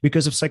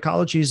Because if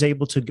psychology is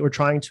able to, or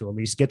trying to at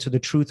least, get to the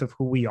truth of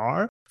who we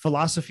are,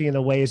 philosophy in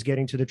a way is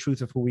getting to the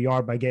truth of who we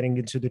are by getting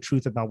into the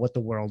truth about what the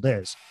world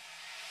is.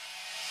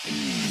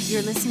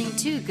 You're listening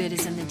to Good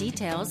is in the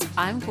Details.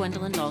 I'm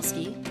Gwendolyn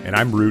Dolsky. And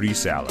I'm Rudy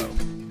Sallow.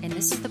 And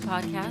this is the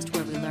podcast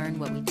where we learn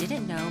what we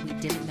didn't know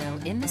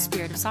in the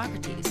spirit of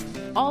Socrates,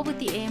 all with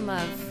the aim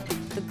of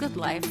the good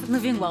life,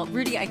 living well.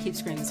 Rudy, I keep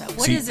screaming this out.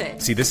 What is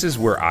it? See, this is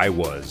where I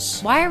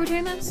was. Why are we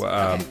doing this?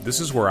 Okay.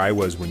 This is where I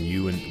was when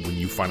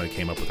you finally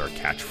came up with our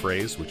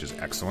catchphrase, which is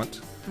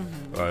excellent,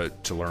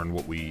 to learn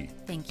what we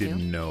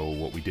didn't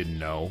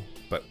know.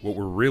 But what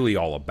we're really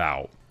all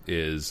about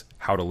is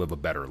how to live a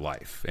better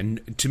life.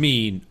 And to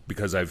me,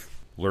 because I've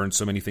learned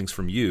so many things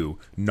from you,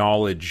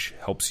 knowledge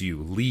helps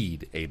you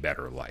lead a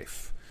better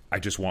life. I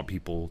just want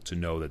people to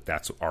know that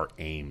that's our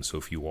aim. So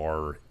if you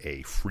are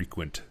a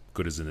frequent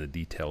Good is in the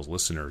Details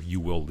listener, you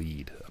will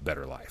lead a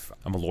better life.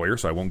 I'm a lawyer,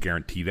 so I won't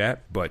guarantee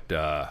that, but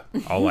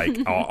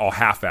I'll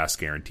half-ass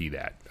guarantee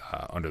that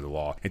under the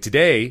law. And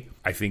today,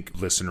 I think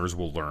listeners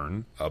will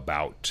learn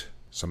about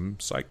some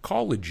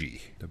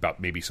psychology, about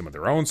maybe some of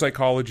their own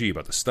psychology,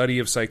 about the study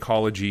of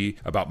psychology,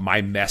 about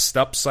my messed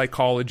up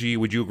psychology.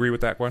 Would you agree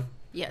with that, Gwen?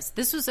 Yes,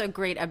 this was a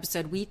great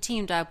episode. We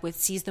teamed up with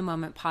Seize the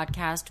Moment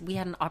podcast. We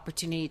had an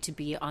opportunity to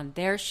be on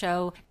their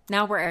show.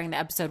 Now we're airing the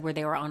episode where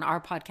they were on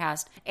our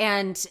podcast.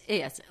 And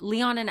yes,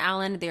 Leon and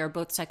Alan, they are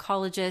both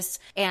psychologists,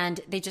 and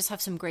they just have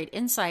some great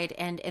insight.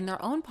 And in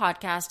their own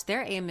podcast,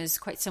 their aim is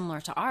quite similar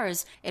to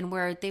ours, in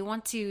where they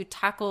want to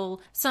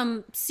tackle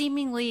some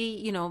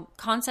seemingly,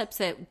 concepts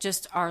that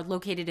just are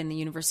located in the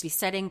university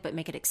setting, but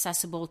make it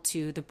accessible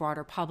to the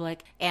broader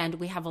public. And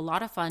we have a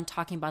lot of fun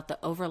talking about the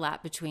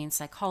overlap between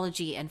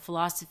psychology and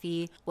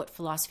philosophy, what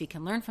philosophy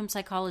can learn from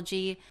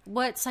psychology,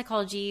 what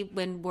psychology,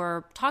 when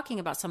we're talking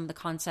about some of the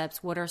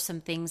concepts, what are some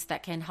things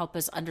that can help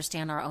us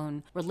understand our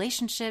own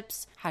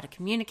relationships, how to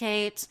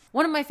communicate.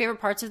 One of my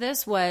favorite parts of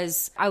this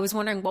was, I was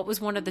wondering what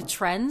was one of the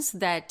trends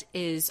that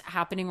is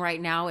happening right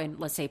now in,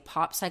 let's say,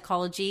 pop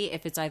psychology,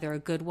 if it's either a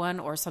good one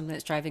or something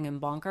that's driving him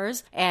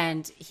bonkers.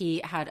 And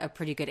he had a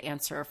pretty good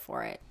answer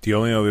for it. The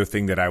only other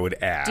thing that I would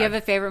add... Do you have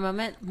a favorite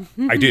moment?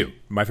 I do.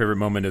 My favorite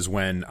moment is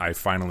when I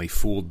finally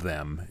fooled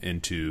them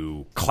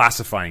into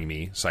classifying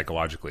me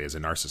psychologically as a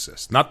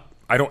narcissist.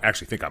 I don't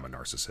actually think I'm a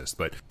narcissist,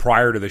 but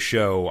prior to the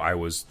show, I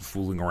was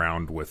fooling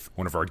around with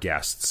one of our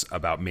guests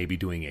about maybe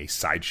doing a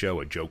sideshow,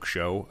 a joke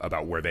show,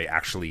 about where they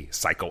actually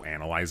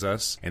psychoanalyze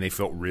us, and they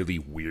felt really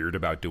weird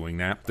about doing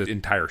that. The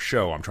entire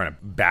show, I'm trying to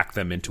back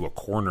them into a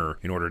corner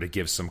in order to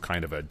give some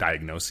kind of a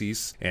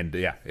diagnosis, and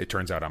yeah, it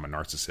turns out I'm a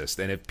narcissist.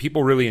 And if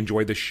people really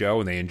enjoy this show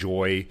and they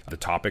enjoy the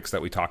topics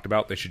that we talked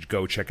about, they should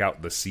go check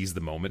out the Seize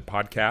the Moment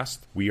podcast.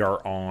 We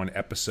are on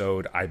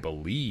episode, I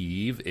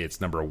believe,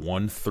 it's number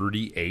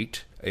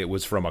 138. It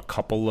was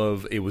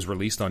it was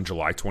released on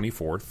July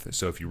 24th.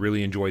 So if you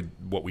really enjoyed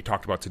what we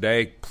talked about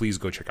today, please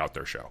go check out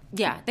their show.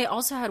 Yeah, they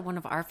also had one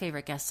of our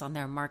favorite guests on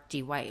there, Mark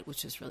D. White,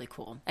 which was really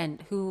cool.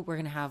 And who we're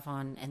going to have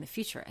on in the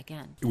future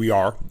again. We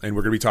are, and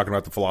we're going to be talking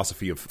about the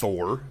philosophy of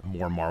Thor,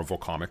 more Marvel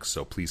comics,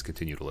 so please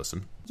continue to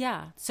listen.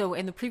 Yeah, so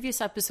in the previous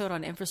episode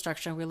on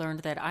infrastructure, we learned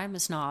that I'm a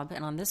snob,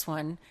 and on this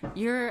one,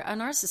 you're a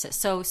narcissist.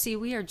 So see,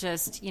 we are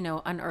just,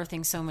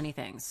 unearthing so many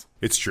things.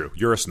 It's true.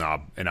 You're a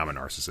snob, and I'm a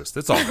narcissist.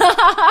 It's all good.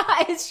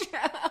 It's true.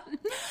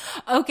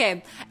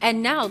 Okay,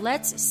 and now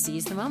let's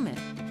seize the moment.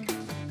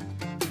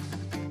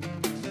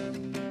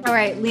 All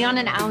right, Leon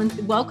and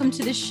Alan, welcome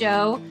to the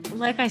show.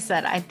 Like I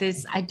said, I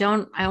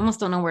almost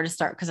don't know where to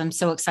start because I'm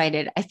so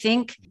excited. I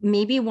think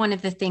maybe one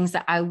of the things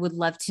that I would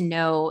love to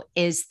know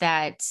is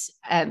that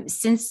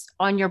since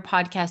on your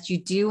podcast,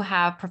 you do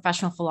have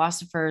professional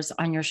philosophers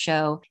on your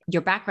show,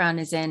 your background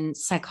is in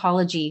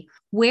psychology.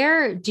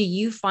 Where do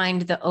you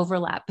find the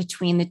overlap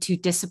between the two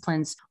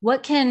disciplines?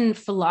 What can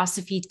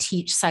philosophy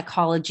teach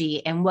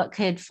psychology, and what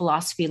could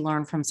philosophy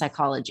learn from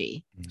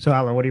psychology? So,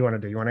 Alan, what do you want to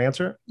do? You want to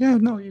answer it? Yeah,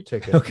 no, you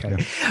take it. Okay.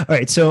 Yeah. All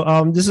right. So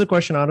this is a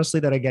question,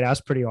 honestly, that I get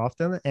asked pretty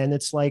often. And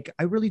it's like,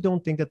 I really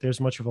don't think that there's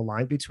much of a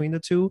line between the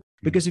two,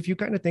 because if you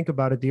kind of think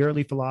about it, the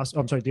early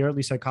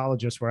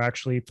psychologists were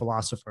actually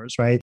philosophers,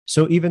 right?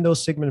 So even though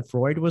Sigmund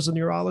Freud was a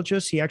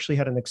neurologist, he actually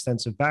had an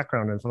extensive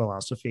background in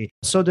philosophy.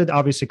 So did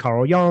obviously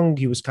Carl Jung.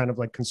 He was kind of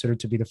like considered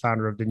to be the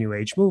founder of the New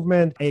Age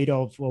movement.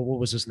 What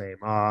was his name?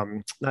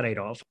 Not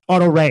Adolf.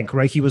 Otto Rank,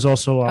 right? He was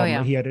also,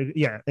 he had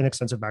an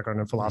extensive background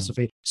in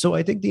philosophy. So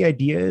I think the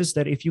idea is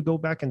that if you go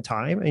back in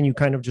time and you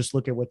kind of just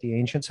look at what the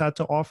ancients had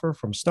to offer,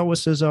 from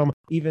Stoicism,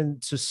 even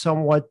to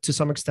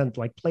some extent,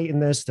 like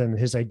Platonist and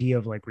his idea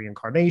of like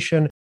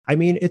reincarnation, I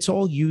mean, it's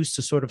all used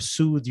to sort of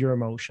soothe your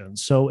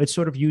emotions. So it's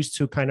sort of used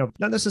to kind of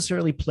not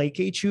necessarily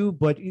placate you,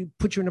 but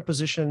put you in a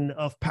position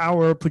of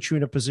power, put you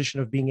in a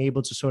position of being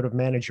able to sort of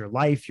manage your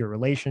life, your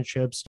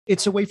relationships.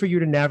 It's a way for you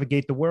to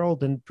navigate the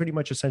world and pretty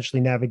much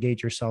essentially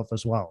navigate yourself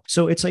as well.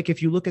 So it's like,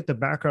 if you look at the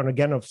background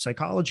again of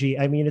psychology,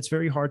 I mean, it's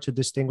very hard to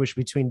distinguish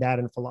between that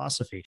and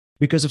philosophy.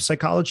 Because if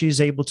psychology is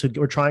able to,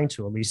 or trying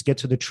to at least, get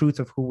to the truth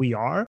of who we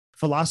are,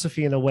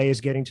 philosophy in a way is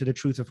getting to the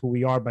truth of who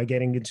we are by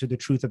getting into the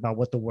truth about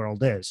what the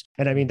world is.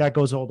 And I mean, that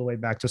goes all the way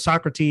back to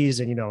Socrates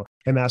and,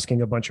 him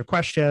asking a bunch of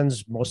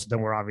questions. Most of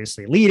them were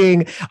obviously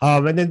leading.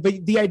 But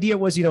the idea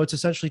was, it's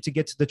essentially to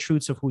get to the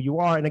truths of who you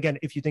are. And again,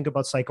 if you think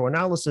about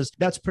psychoanalysis,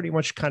 that's pretty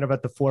much kind of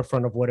at the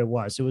forefront of what it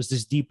was. It was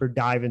this deeper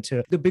dive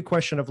into the big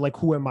question of like,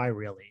 who am I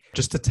really?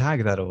 Just to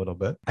tag that a little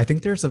bit, I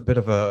think there's a bit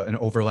of an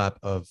overlap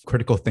of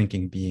critical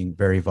thinking being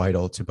very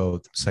vital to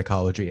both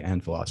psychology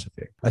and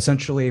philosophy.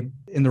 Essentially,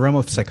 in the realm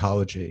of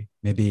psychology,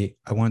 maybe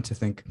I want to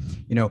think,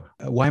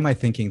 why am I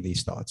thinking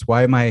these thoughts?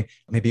 Why am I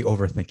maybe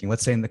overthinking?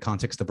 Let's say in the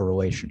context of a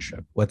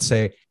relationship. Let's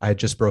say I had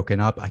just broken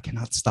up. I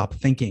cannot stop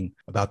thinking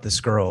about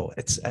this girl.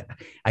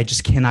 I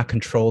just cannot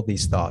control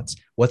these thoughts.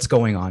 What's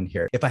going on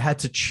here? If I had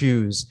to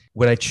choose,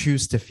 would I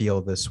choose to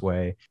feel this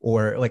way?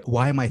 Or like,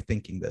 why am I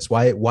thinking this?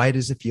 Why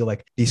does it feel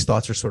like these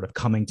thoughts are sort of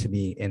coming to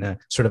me in a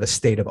sort of a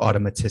state of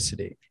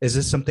automaticity? Is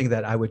this something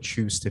that I would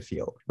choose to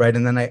feel? Right.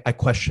 And then I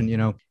question,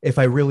 if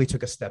I really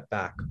took a step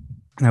back,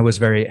 and I was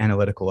very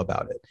analytical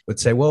about it, would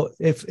say, well,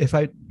 if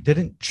I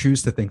didn't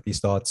choose to think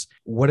these thoughts,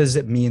 what does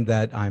it mean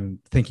that I'm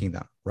thinking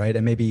them? Right.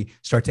 And maybe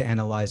start to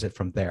analyze it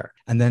from there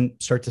and then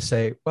start to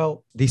say,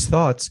 well, these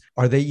thoughts,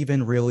 are they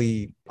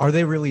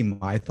really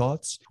my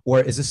thoughts?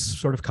 Or is this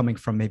sort of coming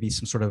from maybe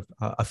some sort of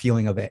a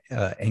feeling of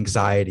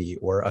anxiety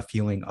or a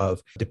feeling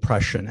of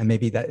depression? And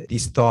maybe that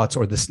these thoughts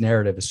or this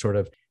narrative is sort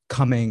of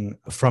coming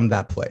from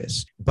that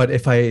place. But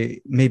if I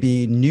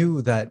maybe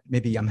knew that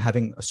maybe I'm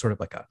having a sort of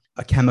like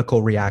a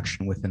chemical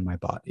reaction within my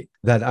body,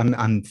 that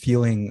I'm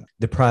feeling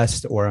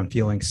depressed or I'm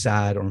feeling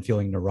sad or I'm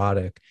feeling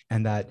neurotic,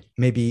 and that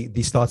maybe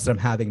these thoughts that I'm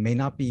having may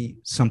not be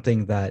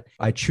something that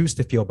I choose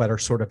to feel, but are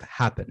sort of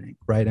happening,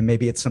 right? And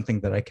maybe it's something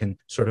that I can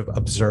sort of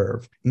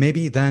observe.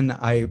 Maybe then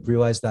I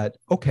realize that,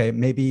 okay,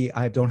 maybe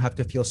I don't have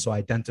to feel so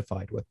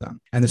identified with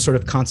them. And the sort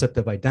of concept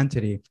of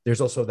identity,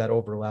 there's also that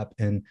overlap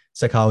in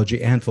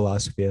psychology and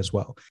philosophy as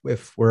well.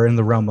 If we're in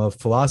the realm of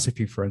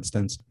philosophy, for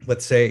instance,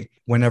 let's say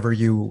whenever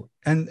you,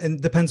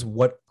 and depends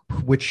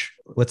which,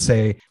 let's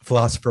say,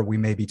 philosopher we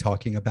may be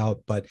talking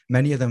about, but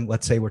many of them,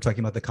 let's say we're talking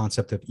about the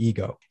concept of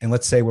ego. And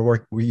let's say we're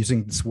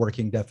using this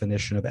working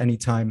definition of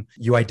anytime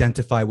you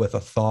identify with a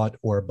thought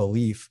or a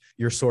belief,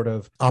 you're sort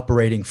of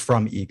operating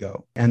from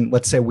ego. And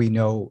let's say we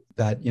know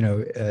that,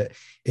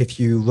 if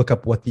you look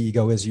up what the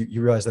ego is,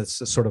 you realize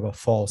that's a sort of a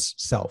false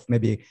self,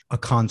 maybe a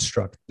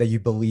construct that you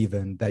believe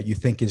in, that you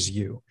think is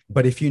you.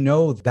 But if you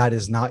know that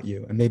is not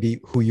you, and maybe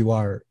who you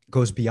are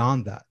goes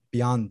beyond that,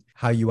 beyond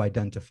how you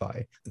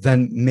identify,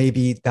 then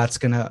maybe that's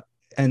going to,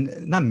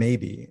 and not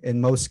maybe,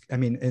 in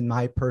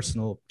my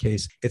personal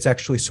case, it's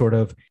actually sort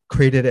of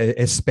created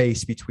a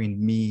space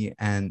between me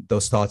and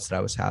those thoughts that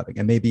I was having.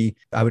 And maybe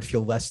I would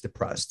feel less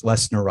depressed,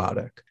 less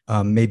neurotic,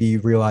 maybe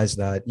realize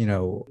that,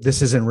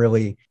 this isn't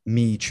really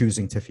me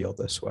choosing to feel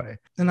this way.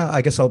 And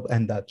I guess I'll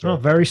end that. Oh,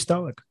 very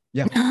stoic.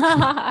 Yeah.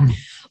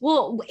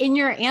 Well, in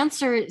your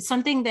answer,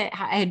 something that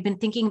I had been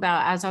thinking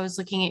about as I was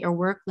looking at your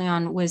work,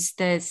 Leon, was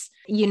this,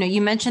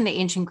 you mentioned the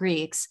ancient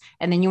Greeks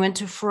and then you went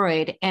to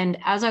Freud. And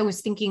as I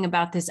was thinking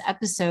about this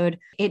episode,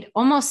 it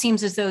almost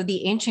seems as though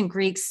the ancient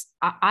Greeks,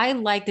 I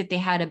like that they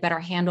had a better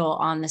handle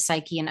on the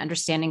psyche and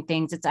understanding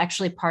things. It's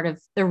actually part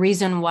of the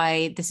reason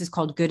why this is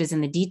called Good is in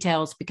the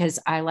Details, because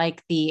I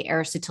like the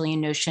Aristotelian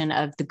notion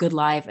of the good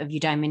life, of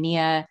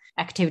eudaimonia,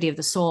 activity of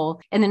the soul.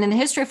 And then in the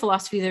history of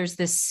philosophy, there's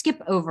this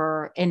skip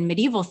over in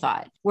medieval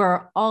thought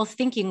where all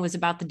thinking was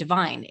about the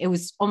divine. It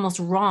was almost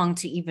wrong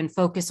to even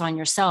focus on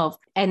yourself.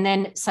 And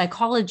then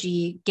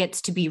psychology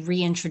gets to be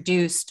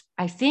reintroduced.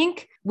 I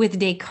think with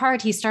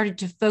Descartes, he started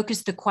to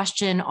focus the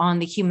question on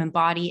the human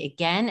body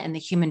again and the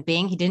human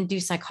being. He didn't do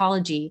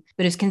psychology,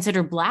 but it was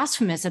considered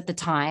blasphemous at the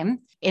time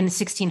in the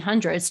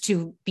 1600s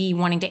to be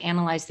wanting to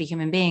analyze the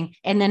human being.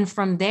 And then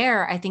from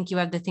there, I think you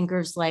have the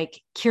thinkers like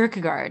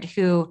Kierkegaard,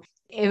 who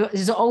it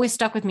has always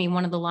stuck with me.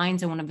 One of the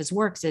lines in one of his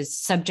works is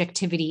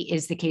subjectivity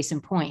is the case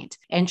in point,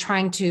 and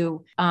trying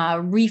to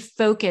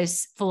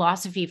refocus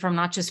philosophy from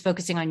not just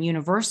focusing on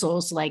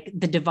universals like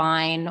the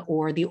divine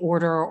or the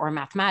order or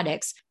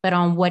mathematics, but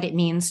on what it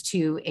means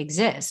to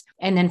exist.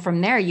 And then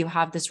from there, you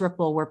have this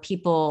ripple where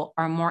people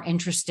are more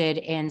interested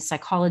in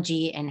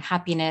psychology and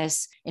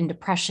happiness and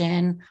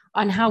depression,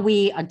 on how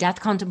we,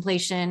 death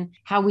contemplation,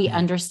 how we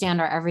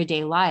understand our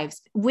everyday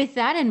lives. With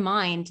that in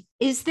mind,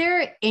 is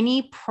there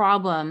any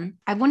problem?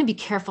 I want to be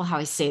careful how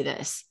I say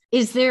this.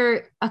 Is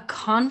there a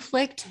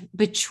conflict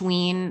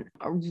between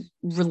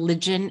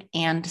religion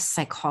and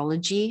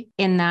psychology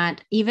in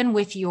that even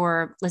with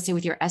your, let's say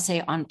with your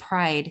essay on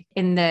pride,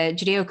 in the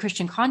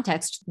Judeo-Christian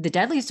context, the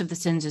deadliest of the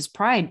sins is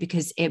pride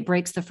because it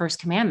breaks the first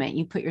commandment.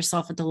 You put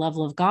yourself at the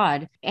level of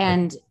God.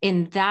 And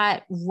in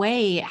that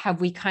way, have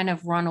we kind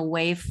of run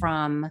away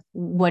from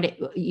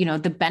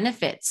the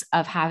benefits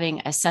of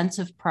having a sense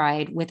of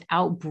pride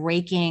without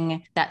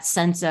breaking that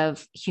sense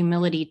of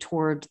humility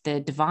toward the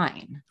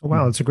divine?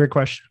 Wow, that's a great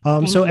question.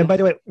 And by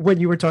the way, when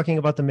you were talking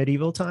about the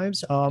medieval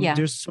times,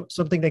 there's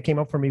something that came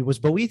up for me was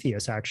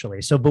Boethius,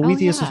 actually. So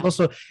Boethius is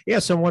also,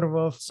 somewhat of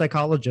a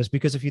psychologist,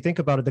 because if you think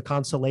about it, the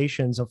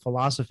consolations of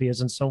philosophy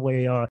is in some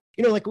way,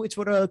 like it's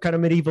what a kind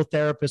of medieval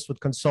therapist would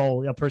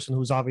console a person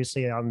who's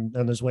obviously on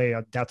his way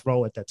on death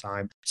row at that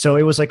time. So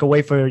it was like a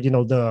way for,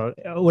 the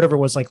whatever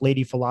was like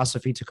lady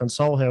philosophy to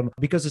console him,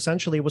 because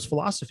essentially it was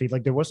philosophy.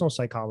 Like there was no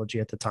psychology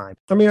at the time.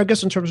 I mean, I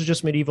guess in terms of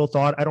just medieval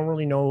thought, I don't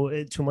really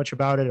know too much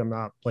about it. I'm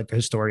not like a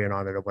historian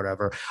on it or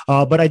whatever.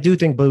 But I do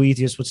think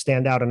Boethius would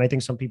stand out. And I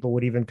think some people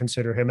would even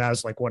consider him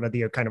as like one of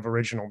the kind of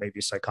original,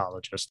 maybe,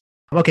 psychologists.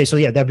 Okay, so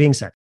that being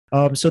said,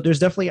 so there's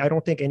definitely, I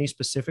don't think, any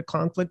specific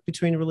conflict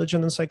between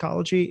religion and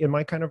psychology in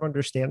my kind of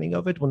understanding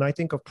of it. When I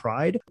think of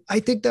pride, I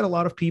think that a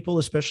lot of people,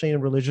 especially in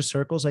religious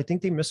circles, I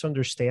think they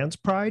misunderstand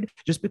pride,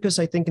 just because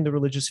I think in the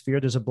religious sphere,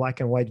 there's a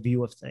black and white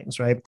view of things,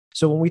 right?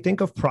 So when we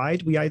think of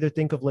pride, we either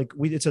think of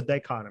it's a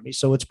dichotomy.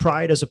 So it's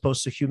pride as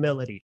opposed to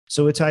humility.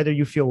 So it's either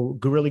you feel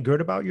really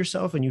good about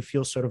yourself and you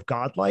feel sort of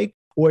godlike,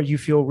 or you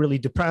feel really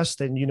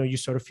depressed and, you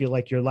sort of feel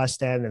like you're less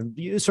than and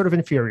you're sort of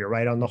inferior,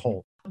 right, on the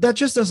whole. That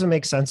just doesn't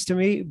make sense to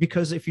me,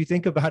 because if you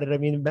think about it, I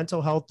mean,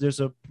 mental health, there's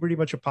a pretty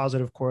much a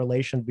positive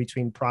correlation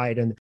between pride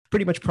and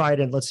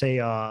let's say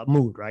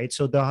mood, right?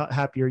 So the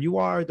happier you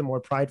are, the more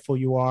prideful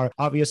you are.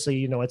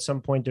 Obviously, at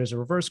some point there's a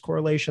reverse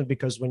correlation,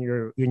 because when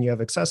you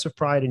have excessive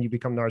pride and you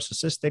become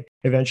narcissistic,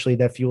 eventually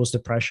that fuels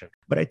depression.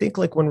 But I think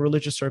like when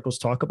religious circles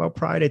talk about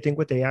pride, I think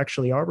what they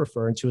actually are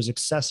referring to is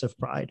excessive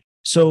pride.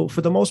 So for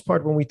the most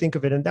part, when we think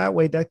of it in that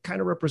way, that kind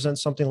of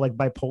represents something like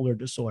bipolar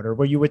disorder,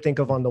 where you would think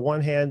of, on the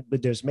one hand,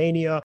 but there's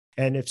mania.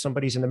 And if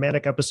somebody's in the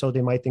manic episode,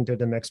 they might think they're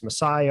the next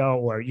messiah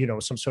or,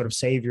 some sort of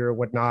savior or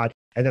whatnot.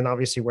 And then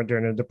obviously when they're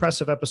in a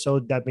depressive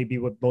episode, that may be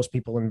what most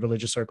people in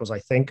religious circles, I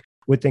think,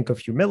 would think of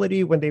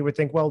humility, when they would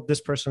think, well, this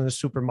person is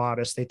super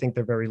modest. They think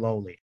they're very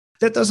lowly.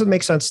 That doesn't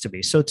make sense to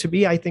me. So to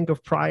me, I think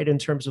of pride in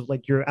terms of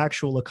like your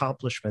actual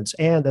accomplishments,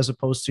 and as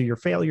opposed to your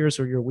failures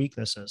or your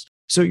weaknesses.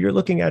 So you're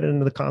looking at it in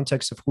the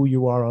context of who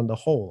you are on the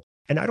whole.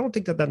 And I don't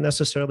think that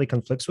necessarily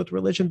conflicts with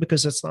religion,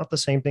 because it's not the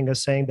same thing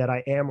as saying that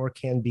I am or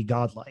can be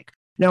godlike.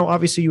 Now,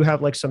 obviously, you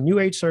have like some new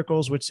age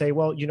circles which say,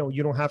 well, you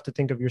don't have to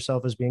think of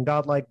yourself as being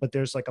godlike, but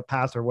there's like a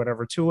path or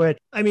whatever to it.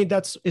 I mean,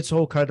 it's a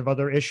whole kind of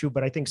other issue,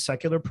 but I think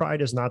secular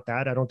pride is not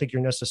that. I don't think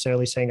you're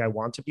necessarily saying I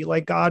want to be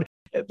like God,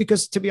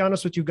 because to be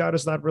honest with you, God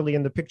is not really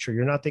in the picture.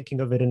 You're not thinking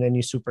of it in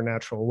any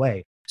supernatural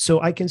way. So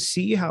I can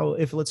see how,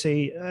 if let's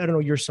say, I don't know,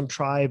 you're some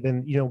tribe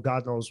and,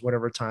 God knows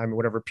whatever time or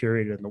whatever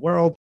period in the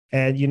world,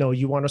 and,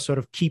 you want to sort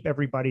of keep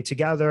everybody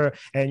together.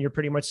 And you're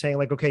pretty much saying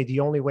like, okay, the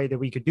only way that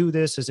we could do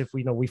this is if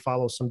we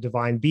follow some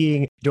divine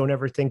being. Don't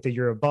ever think that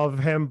you're above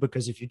him,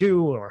 because if you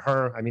do, or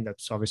her, I mean,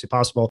 that's obviously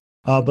possible.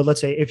 But let's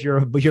say if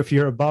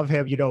you're above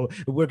him,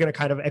 we're going to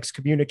kind of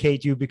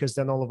excommunicate you, because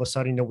then all of a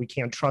sudden, we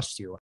can't trust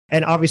you.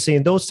 And obviously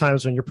in those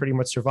times when you're pretty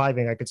much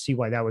surviving, I could see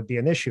why that would be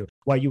an issue,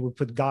 why you would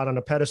put God on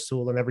a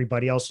pedestal and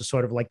everybody else is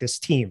sort of like this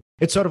team.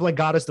 It's sort of like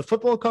God is the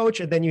football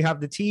coach, and then you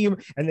have the team,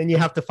 and then you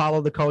have to follow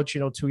the coach,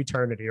 to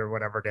eternity or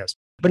whatever it is.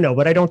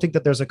 But I don't think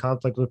that there's a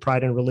conflict with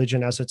pride and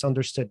religion as it's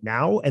understood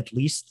now, at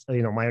least,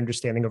 my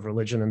understanding of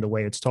religion and the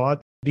way it's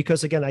taught.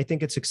 Because again, I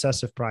think it's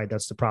excessive pride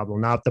that's the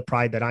problem, not the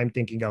pride that I'm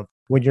thinking of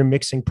when you're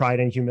mixing pride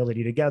and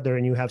humility together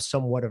and you have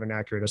somewhat of an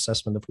accurate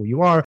assessment of who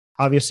you are.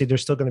 Obviously,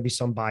 there's still going to be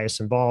some bias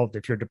involved.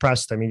 If you're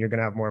depressed, I mean, you're going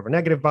to have more of a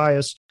negative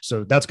bias.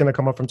 So that's going to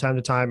come up from time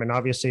to time. And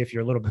obviously, if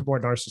you're a little bit more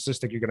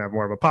narcissistic, you're going to have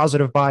more of a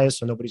positive bias.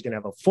 So nobody's going to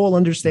have a full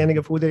understanding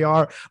of who they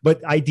are.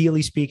 But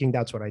ideally speaking,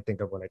 that's what I think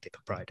of when I think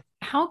of pride.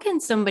 How can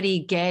somebody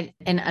get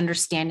an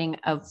understanding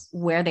of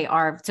where they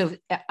are? So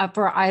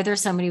for either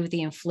somebody with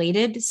the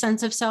inflated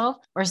sense of self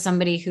or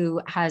somebody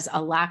who has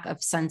a lack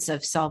of sense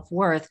of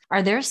self-worth,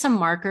 are there some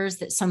markers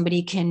that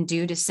somebody can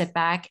do to sit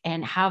back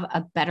and have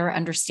a better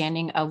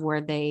understanding of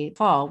where they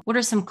fall? What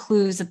are some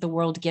clues that the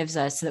world gives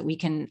us so that we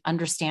can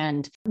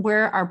understand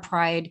where our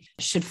pride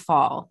should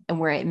fall and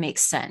where it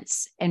makes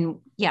sense? And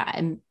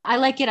I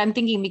like it. I'm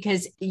thinking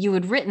because you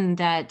had written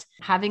that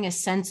having a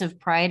sense of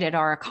pride at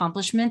our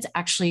accomplishments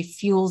actually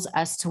fuels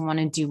us to want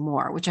to do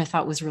more, which I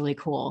thought was really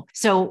cool.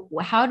 So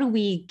how do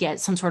we get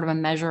some sort of a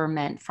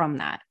measurement from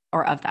that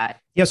or of that?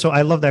 Yeah, so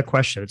I love that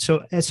question.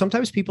 So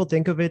sometimes people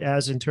think of it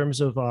as in terms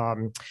of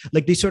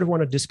like they sort of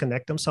want to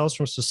disconnect themselves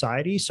from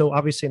society. So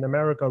obviously in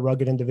America,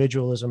 rugged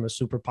individualism is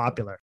super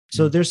popular.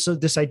 So there's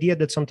this idea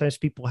that sometimes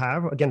people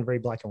have, again, very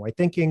black and white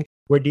thinking,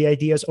 where the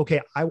idea is,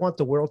 okay, I want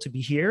the world to be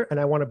here and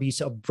I want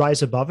to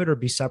rise above it or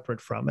be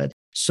separate from it.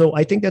 So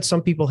I think that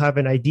some people have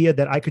an idea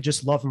that I could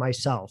just love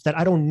myself, that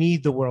I don't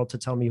need the world to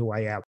tell me who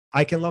I am.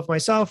 I can love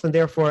myself. And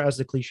therefore, as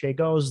the cliche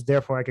goes,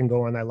 therefore I can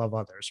go and I love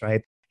others,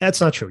 right? That's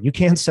not true. You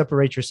can't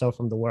separate yourself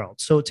from the world.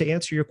 So to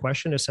answer your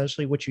question,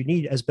 essentially what you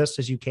need as best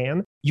as you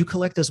can, you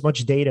collect as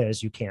much data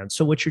as you can.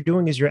 So what you're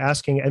doing is you're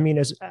asking,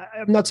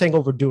 I'm not saying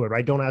overdo it,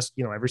 right? Don't ask,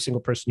 every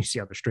single person you see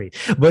on the street,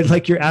 but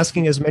like you're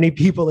asking as many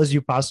people as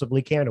you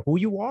possibly can who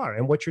you are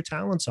and what your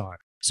talents are.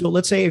 So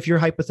let's say if you're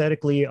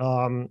hypothetically,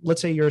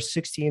 let's say you're a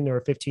 16 or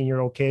a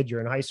 15-year-old kid,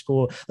 you're in high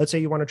school. Let's say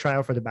you want to try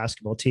out for the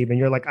basketball team and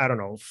you're like, I don't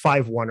know,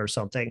 5'1" or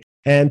something.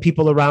 and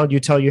people around you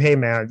tell you, hey,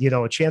 man,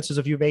 chances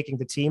of you making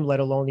the team, let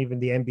alone even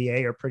the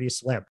NBA, are pretty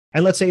slim.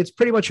 And let's say it's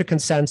pretty much a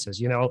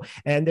consensus,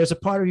 and there's a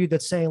part of you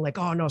that's saying like,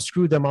 oh, no,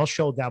 screw them. I'll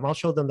show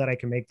them that I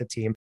can make the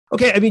team.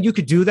 Okay, I mean, you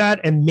could do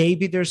that, and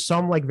maybe there's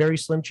some like very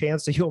slim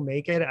chance that you'll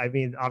make it. I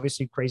mean,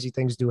 obviously, crazy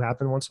things do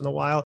happen once in a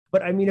while.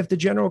 But I mean, if the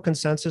general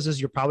consensus is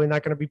you're probably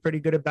not going to be pretty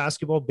good at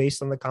basketball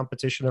based on the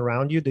competition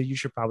around you, then you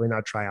should probably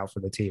not try out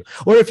for the team.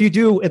 Or if you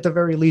do, at the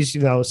very least,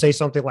 say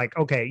something like,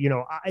 okay,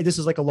 this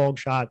is like a long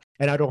shot,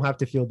 and I don't have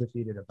to feel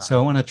defeated about it. So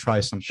I want to try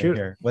something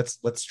here.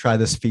 Let's try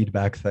this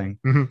feedback thing.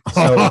 Mm-hmm.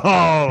 So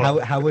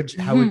how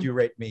would you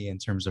rate me in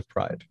terms of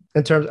pride?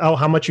 In terms of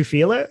how much you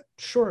feel it?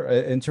 Sure.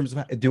 In terms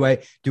of do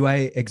I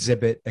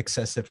exhibit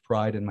excessive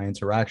pride in my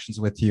interactions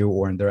with you,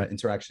 or in the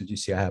interactions you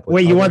see I have with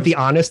Wait, you others? Want the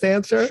honest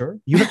answer? Sure.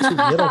 You have too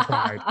little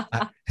pride.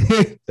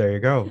 There you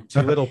go.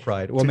 Too little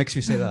pride. What makes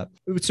you say that?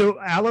 So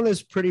Alan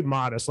is pretty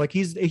modest. Like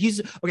he's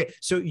okay.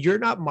 So you're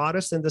not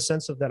modest in the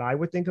sense of that I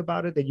would think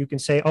about it, that you can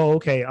say, oh,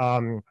 okay.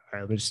 All right,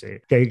 let me see.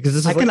 Okay, because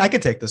this is I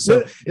can take this. So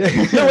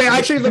no, wait,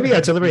 actually, let me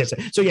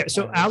answer. So yeah,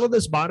 so Alan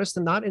is modest,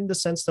 and not in the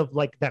sense of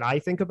like that I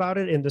think about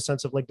it, in the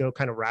sense of like the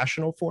kind of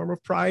rational form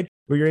of pride,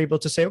 where you're able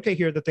to say, okay,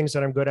 here are the things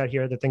that I'm good at,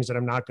 here are the things that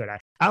I'm not good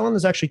at. Alan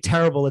is actually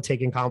terrible at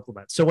taking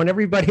compliments. So when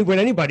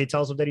anybody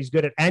tells him that he's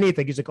good at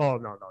anything, he's like, oh,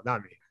 no,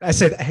 not me. I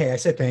said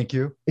thank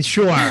you.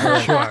 Sure.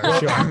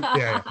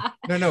 Yeah.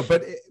 No,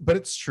 but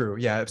it's true.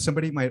 Yeah. If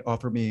somebody might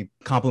offer me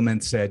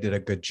compliments, say I did a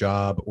good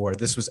job, or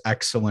this was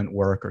excellent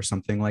work, or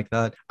something like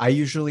that, I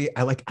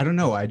don't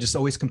know. I just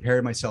always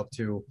compare myself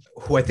to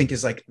who I think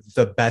is like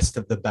the best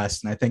of the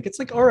best. And I think it's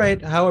like, all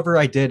right, however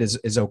I did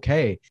is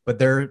okay. But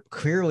there are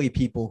clearly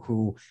people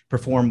who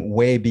perform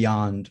way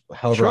beyond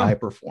however I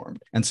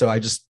performed. And so I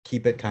just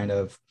keep it kind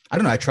of, I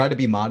don't know. I try to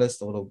be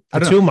modest a little.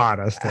 Too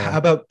modest. Yeah. How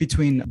about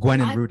between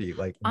Gwen and Rudy?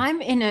 Like,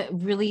 I'm in a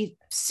really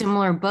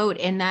similar boat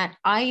in that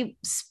I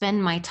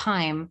spend my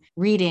time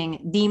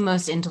reading the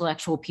most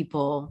intellectual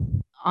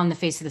people on the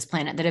face of this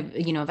planet that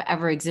have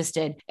ever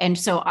existed. And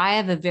so I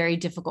have a very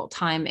difficult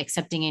time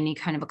accepting any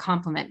kind of a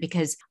compliment,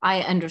 because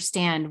I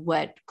understand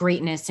what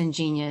greatness and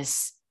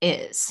genius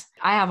is.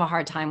 I have a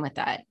hard time with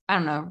that. I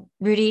don't know.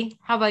 Rudy,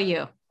 how about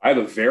you? I have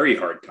a very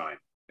hard time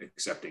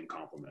accepting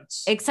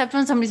compliments. Except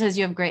when somebody says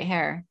you have great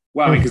hair.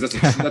 Well, I mean, because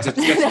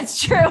that's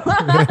true.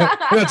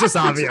 That's just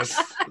obvious.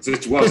 It's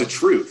a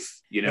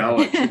truth.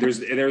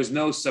 There's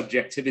no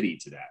subjectivity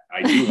to that.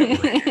 I do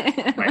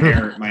have great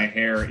hair. My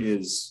hair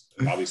is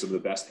probably some of the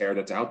best hair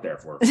that's out there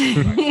for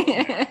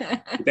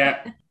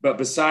that. But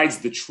besides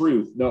the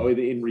truth, no,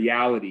 in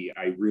reality,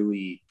 I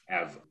really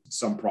have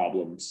some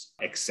problems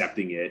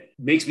accepting it.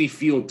 Makes me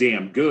feel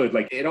damn good.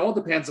 Like, it all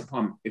depends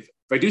upon if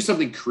I do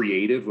something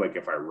creative, like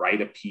if I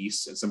write a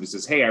piece and somebody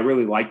says, hey, I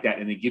really like that,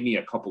 and they give me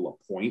a couple of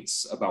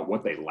points about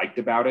what they liked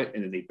about it,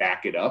 and then they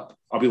back it up,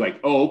 I'll be like,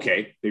 oh,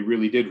 okay, they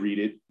really did read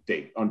it.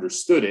 They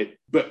understood it.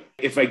 But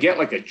if I get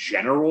like a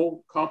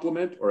general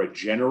compliment or a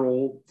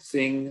general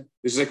thing,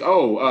 it's like,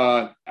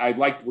 oh, I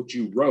liked what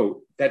you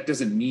wrote. That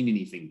doesn't mean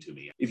anything to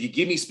me. If you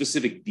give me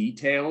specific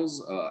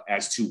details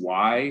as to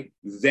why,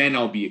 then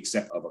I'll be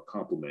accepting of a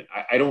compliment.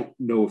 I don't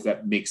know if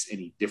that makes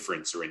any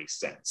difference or any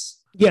sense.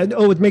 Yeah,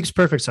 no, it makes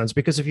perfect sense,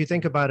 because if you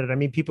think about it, I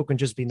mean, people can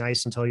just be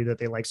nice and tell you that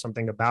they like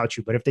something about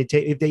you, but if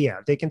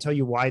they can tell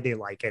you why they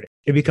like it,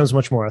 it becomes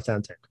much more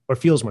authentic, or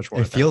feels much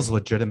more. It feels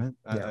legitimate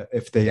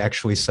if they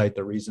actually cite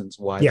the reasons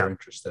why they're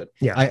interested.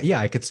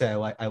 I could say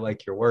I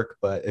like your work,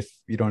 but if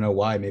you don't know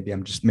why, maybe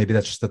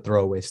that's just a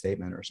throwaway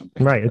statement or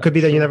something. Right. It could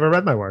be that you never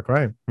read my work.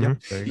 Right. Yeah.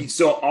 Mm-hmm.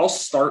 So I'll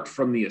start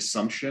from the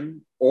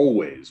assumption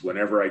always,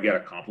 whenever I get a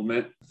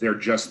compliment, they're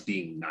just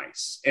being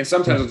nice. And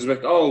sometimes I'll just be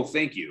like, oh,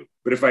 thank you.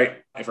 But if I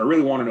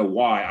really want to know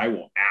why, I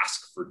will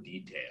ask for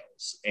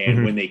details.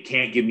 And when they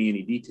can't give me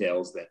any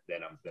details, then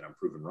I'm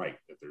proven right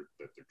that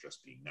they're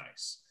just being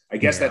nice. I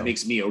guess that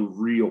makes me a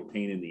real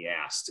pain in the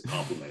ass to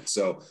compliment.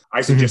 So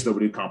I suggest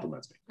nobody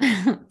compliments me.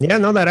 Yeah,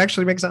 no, that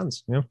actually makes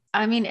sense. Yeah.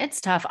 I mean,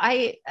 it's tough.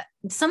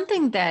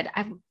 Something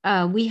that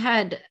we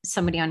had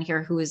somebody on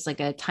here who was like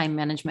a time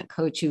management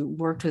coach who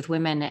worked with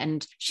women.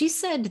 And she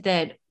said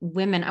that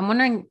women, I'm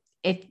wondering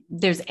if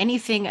there's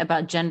anything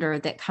about gender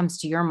that comes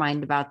to your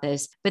mind about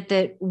this, but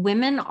that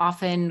women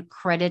often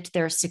credit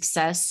their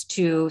success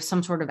to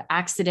some sort of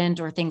accident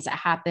or things that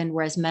happen,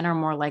 whereas men are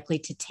more likely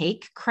to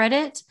take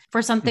credit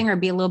for something or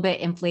be a little bit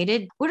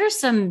inflated. What are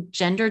some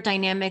gender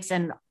dynamics,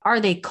 and are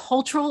they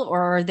cultural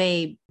or are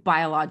they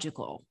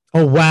biological?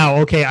 Oh, wow.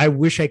 Okay. I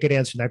wish I could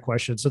answer that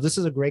question. So this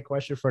is a great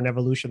question for an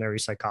evolutionary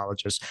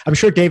psychologist. I'm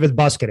sure David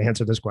Buss could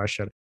answer this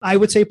question. I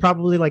would say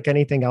probably like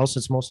anything else,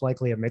 it's most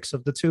likely a mix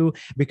of the two,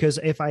 because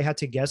if I had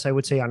to guess, I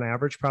would say on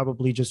average,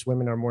 probably just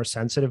women are more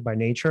sensitive by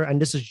nature. And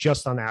this is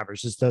just on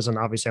average. This doesn't,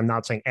 obviously, I'm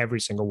not saying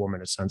every single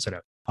woman is sensitive.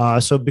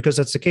 So because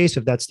that's the case,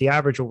 if that's the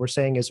average, what we're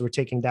saying is we're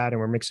taking that and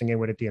we're mixing it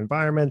with the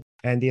environment,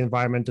 and the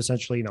environment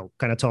essentially,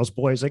 kind of tells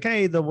boys like,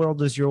 hey, the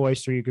world is your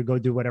oyster. You could go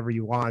do whatever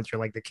you want. You're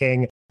like the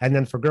king. And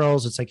then for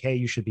girls, it's like, hey,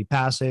 you should be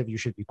passive, you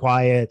should be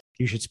quiet,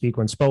 you should speak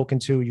when spoken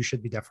to, you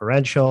should be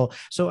deferential.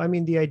 So, I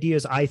mean, the idea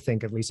is, I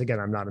think, at least, again,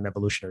 I'm not an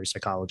evolutionary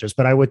psychologist,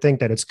 but I would think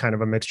that it's kind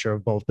of a mixture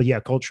of both. But yeah,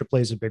 culture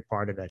plays a big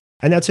part of it.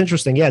 And that's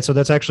interesting. Yeah. So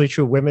that's actually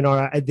true. Women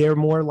they're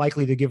more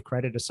likely to give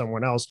credit to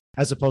someone else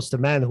as opposed to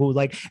men who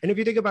like, and if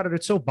you think about it,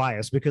 it's so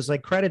biased because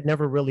like credit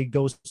never really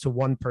goes to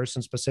one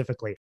person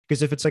specifically.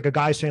 Because if it's like a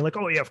guy saying like,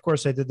 oh yeah, of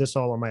course I did this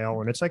all on my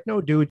own. It's like,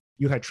 no, dude,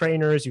 you had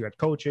trainers, you had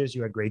coaches,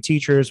 you had great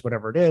teachers,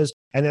 whatever it is.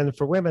 And then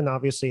for women,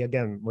 obviously,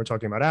 again, we're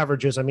talking about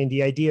averages. I mean,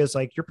 the idea is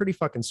like, you're pretty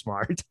fucking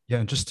smart. Yeah.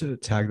 And just to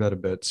tag that a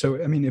bit.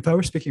 So, I mean, if I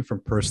were speaking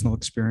from personal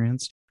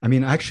experience, I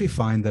mean, I actually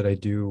find that I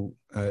do,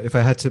 if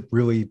I had to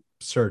really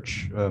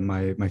search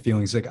my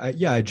feelings, like,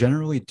 I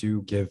generally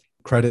do give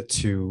credit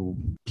to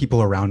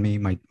people around me.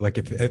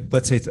 If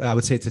let's say I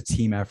would say it's a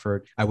team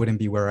effort. I wouldn't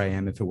be where I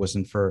am if it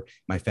wasn't for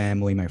my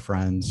family, my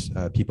friends,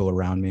 people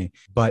around me.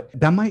 But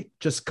that might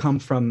just come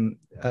from.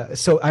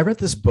 So I read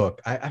this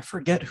book. I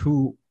forget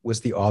who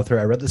was the author.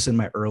 I read this in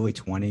my early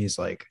 20s,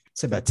 like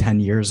it's about 10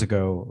 years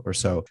ago or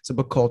so. It's a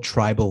book called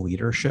Tribal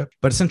Leadership.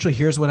 But essentially,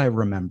 here's what I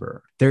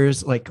remember.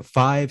 There's like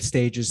 5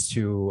 stages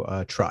to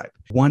tribe.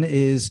 One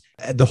is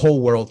the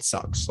whole world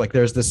sucks. Like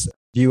there's this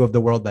view of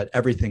the world that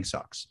everything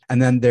sucks.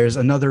 And then there's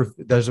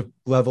a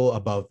level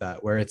above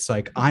that where it's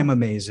like, I'm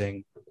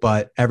amazing,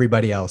 but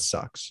everybody else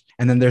sucks.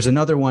 And then there's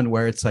another one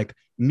where it's like,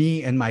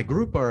 me and my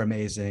group are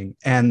amazing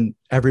and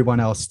everyone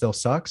else still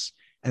sucks.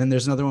 And then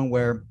there's another one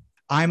where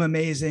I'm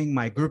amazing,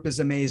 my group is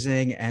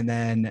amazing, and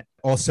then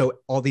also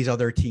all these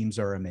other teams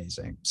are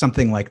amazing,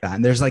 something like that.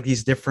 And there's like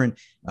these different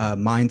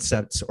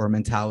mindsets or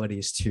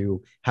mentalities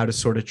to how to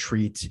sort of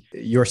treat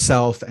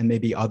yourself and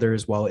maybe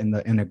others while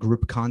in a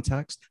group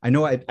context. I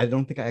know I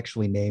don't think I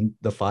actually named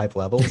the 5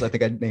 levels. I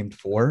think I named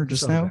 4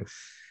 just now.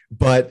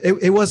 But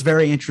it was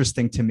very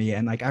interesting to me.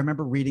 And like, I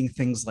remember reading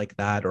things like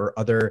that or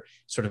other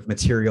sort of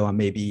material on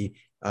maybe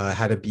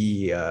how to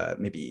be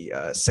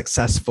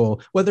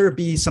successful, whether it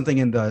be something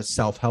in the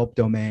self-help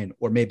domain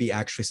or maybe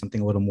actually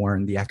something a little more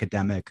in the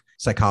academic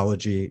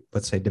psychology,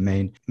 let's say,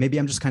 domain. Maybe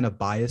I'm just kind of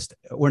biased,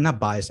 or not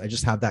biased. I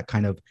just have that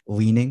kind of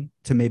leaning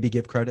to maybe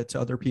give credit to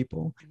other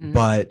people. Mm-hmm.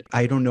 But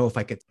I don't know if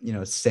I could,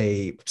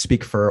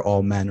 speak for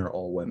all men or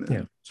all women.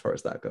 Yeah. As far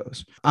as that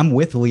goes, I'm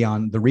with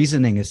Leon. The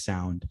reasoning is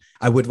sound.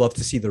 I would love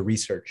to see the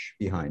research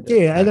behind it.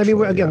 Yeah, and actually, I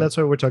mean, again, that's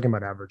why we're talking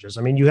about averages.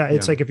 I mean,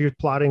 it's like if you're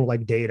plotting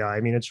like data, I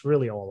mean, it's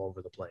really all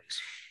over the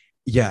place.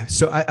 Yeah.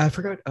 So I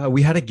forgot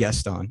we had a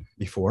guest on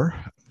before,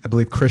 I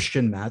believe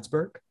Christian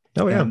Madsberg.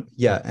 Oh yeah,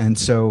 yeah. And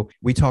so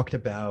we talked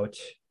about,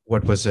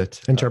 what was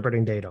it?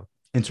 Interpreting data.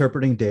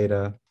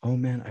 Oh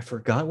man, I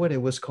forgot what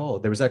it was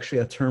called. There was actually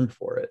a term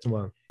for it.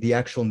 Wow. The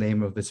actual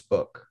name of this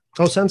book.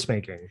 Oh, sense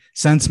making.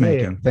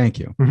 Yeah. Thank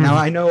you. Mm-hmm. Now,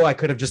 I know I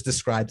could have just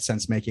described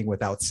sense making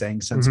without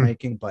saying sense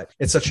making, but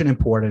it's such an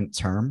important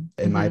term,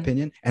 in my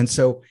opinion. And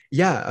so,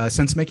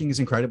 sense making is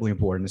incredibly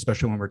important,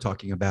 especially when we're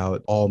talking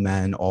about all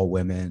men, all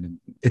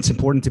women. It's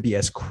important to be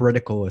as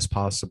critical as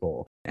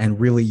possible and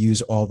really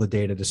use all the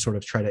data to sort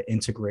of try to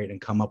integrate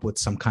and come up with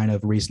some kind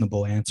of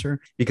reasonable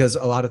answer, because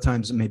a lot of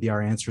times maybe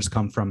our answers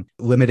come from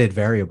limited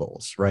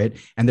variables, right?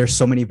 And there's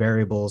so many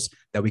variables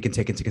that we can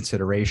take into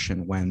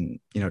consideration when,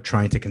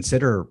 trying to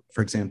consider,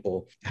 for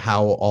example,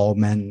 how all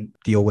men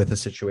deal with a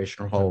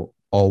situation or how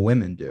all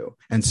women do.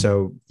 And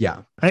so,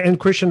 yeah. And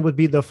Christian would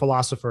be the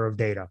philosopher of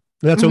data.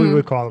 That's what we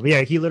would call him.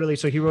 Yeah, he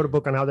wrote a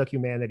book on how the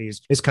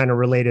humanities is kind of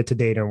related to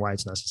data and why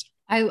it's necessary.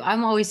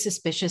 I'm always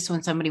suspicious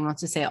when somebody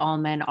wants to say all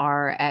men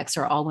are X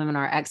or all women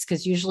are X,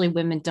 because usually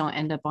women don't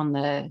end up on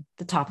the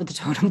top of the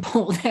totem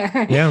pole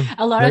there. Yeah,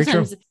 a lot of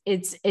times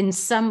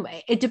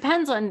it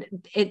depends on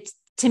it.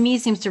 To me,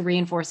 seems to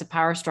reinforce a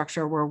power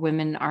structure where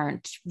women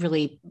aren't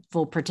really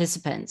full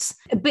participants.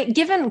 But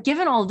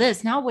given all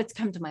this, now what's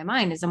come to my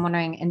mind is I'm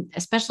wondering, and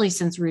especially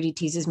since Rudy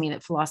teases me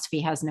that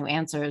philosophy has no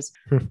answers,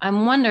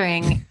 I'm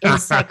wondering in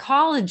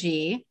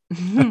psychology,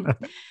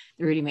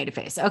 Rudy made a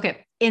face.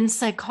 Okay. In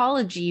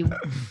psychology,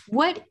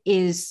 what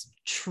is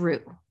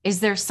true?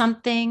 Is there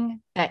something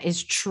that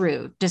is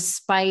true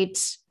despite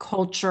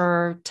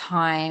culture,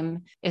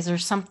 time? Is there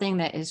something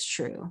that is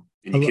true?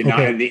 And you cannot,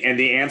 and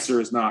the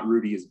answer is not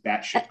Rudy is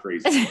batshit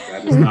crazy.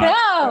 That is not.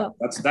 No.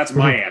 That's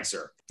my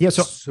answer. Yeah.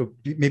 So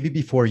maybe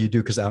before you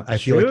do, because I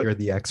feel like you're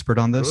the expert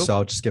on this, so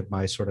I'll just give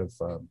my sort of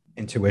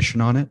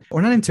intuition on it,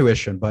 or not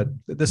intuition, but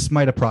this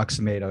might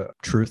approximate a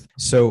truth.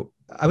 So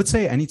I would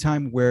say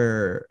anytime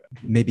we're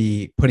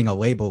maybe putting a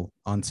label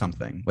on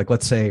something, like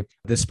let's say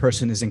this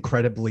person is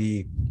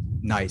incredibly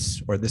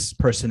nice, or this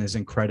person is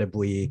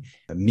incredibly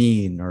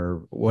mean,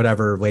 or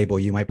whatever label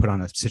you might put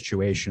on a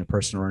situation, a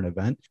person, or an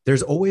event,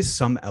 there's always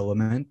some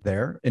element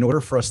there. In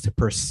order for us to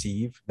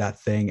perceive that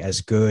thing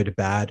as good,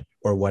 bad,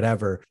 or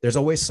whatever, there's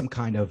always some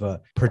kind of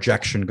a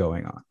projection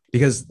going on.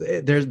 Because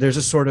there's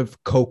a sort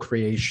of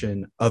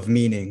co-creation of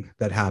meaning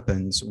that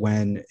happens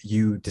when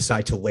you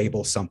decide to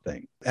label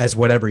something as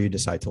whatever you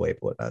decide to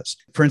label it as.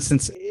 For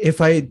instance,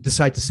 if I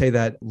decide to say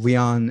that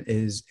Leon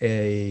is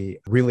a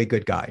really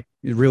good guy,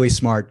 really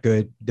smart,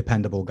 good,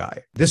 dependable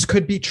guy. This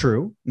could be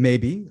true,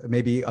 maybe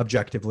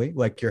objectively,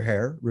 like your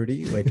hair,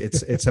 Rudy, like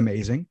it's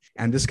amazing.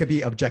 And this could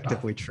be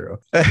objectively true.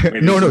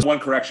 Wait, no. One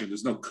correction.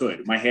 There's no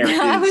could. My hair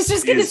I was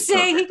just going to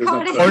say he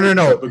caught it. Oh,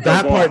 no.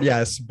 That part,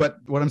 yes. But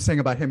what I'm saying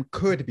about him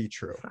could be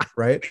true,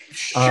 right?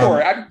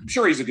 Sure. I'm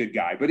sure he's a good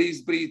guy, but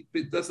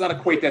let's not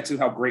equate that to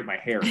how great my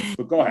hair is.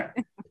 But go ahead.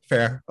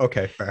 Fair.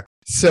 Okay, fair.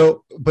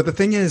 So, but the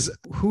thing is,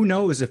 who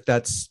knows if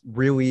that's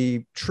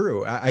really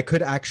true? I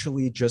could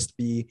actually just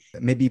be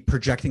maybe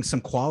projecting some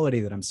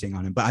quality that I'm seeing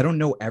on him, but I don't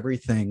know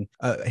everything,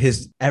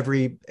 his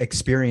every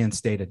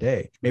experience day to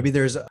day. Maybe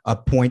there's a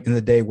point in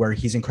the day where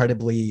he's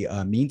incredibly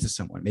mean to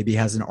someone. Maybe he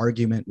has an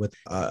argument with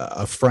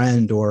a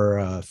friend or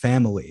a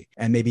family,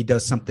 and maybe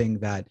does something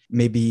that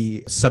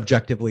maybe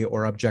subjectively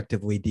or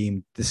objectively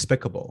deemed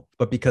despicable.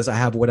 But because I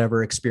have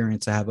whatever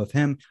experience I have of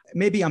him,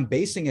 maybe I'm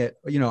basing it,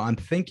 I'm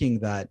thinking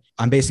that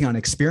I'm basing on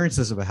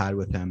experiences I've had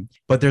with him,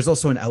 but there's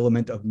also an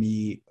element of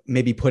me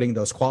maybe putting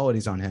those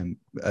qualities on him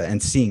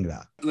and seeing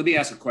that. Let me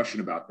ask a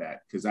question about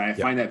that, because I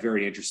find that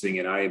very interesting.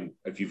 And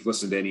if you've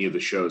listened to any of the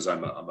shows,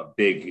 I'm a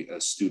big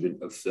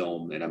student of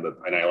film, and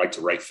I like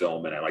to write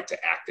film, and I like to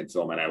act in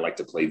film, and I like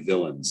to play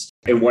villains.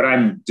 And what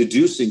I'm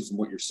deducing from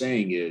what you're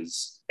saying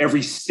is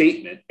every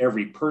statement,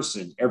 every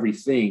person,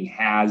 everything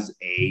has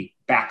a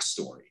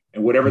backstory.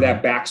 And whatever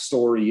that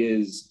backstory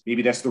is,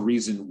 maybe that's the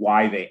reason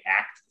why they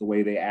act the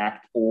way they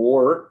act.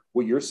 Or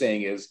what you're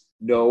saying is,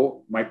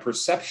 no, my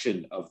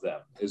perception of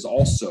them is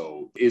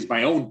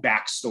my own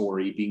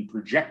backstory being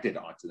projected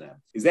onto them.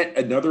 Is that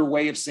another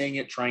way of saying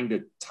it, trying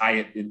to tie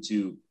it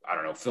into, I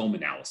don't know, film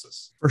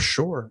analysis? For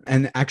sure.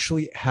 And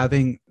actually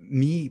having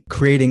me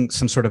creating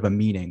some sort of a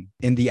meaning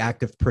in the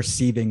act of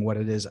perceiving what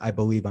it is I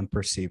believe I'm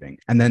perceiving,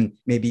 and then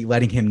maybe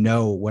letting him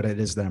know what it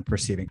is that I'm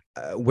perceiving,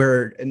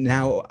 where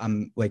now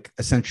I'm like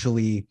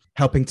essentially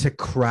helping to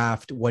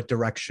craft what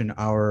direction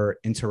our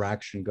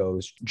interaction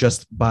goes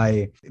just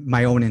by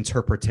my own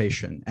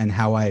interpretation and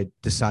how I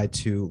decide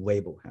to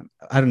label him.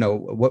 I don't know.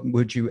 What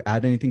would you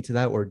add anything to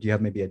that? Or do you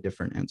have maybe a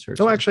different answer?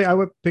 So actually, I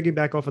would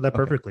piggyback off of that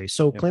perfectly.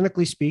 So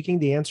clinically speaking,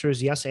 the answer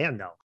is yes and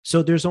no.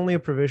 So there's only a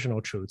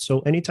provisional truth. So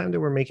anytime that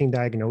we're making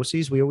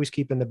diagnoses, we always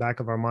keep in the back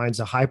of our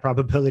minds a high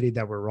probability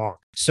that we're wrong.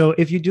 So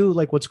if you do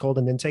like what's called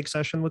an intake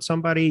session with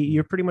somebody,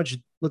 you're pretty much,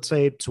 let's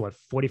say it's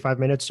 45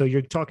 minutes. So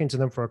you're talking to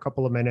them for a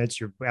couple of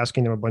minutes, you're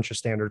asking them a bunch of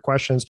standard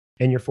questions,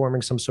 and you're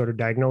forming some sort of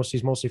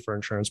diagnoses, mostly for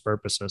insurance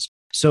purposes.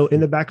 So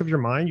in the back of your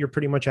mind, you're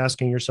pretty much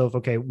asking yourself,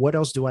 okay, what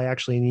else do I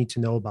actually need to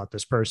know about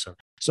this person?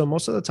 So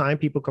most of the time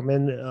people come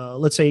in,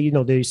 let's say,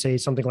 they say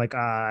something like,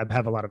 I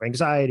have a lot of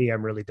anxiety,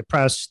 I'm really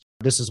depressed,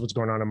 this is what's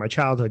going on in my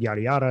childhood,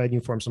 yada, yada, and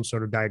you form some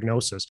sort of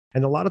diagnosis.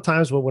 And a lot of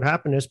times what would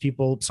happen is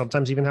people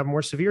sometimes even have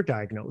more severe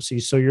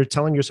diagnoses. So you're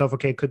telling yourself,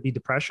 okay, it could be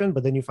depression,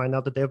 but then you find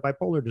out that they have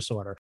bipolar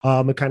disorder.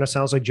 It kind of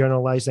sounds like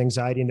generalized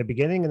anxiety in the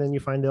beginning, and then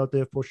you find out they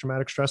have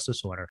post-traumatic stress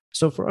disorder.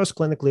 So for us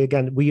clinically,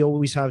 again, we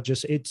always have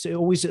it's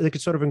always like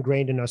it's sort of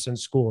ingrained in us in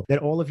school that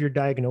all of your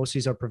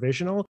diagnoses are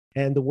provisional.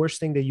 And the worst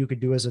thing that you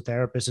could do as a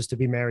therapist is to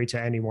be married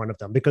to any one of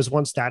them. Because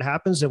once that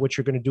happens, then what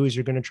you're going to do is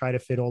you're going to try to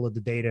fit all of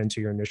the data into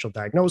your initial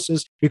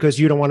diagnosis, because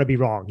you don't want to be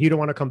wrong. You don't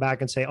want to come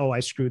back and say, oh, I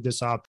screwed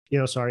this up.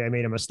 Sorry, I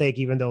made a mistake,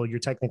 even though you're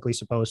technically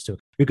supposed to,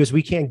 because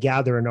we can't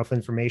gather enough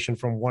information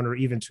from one or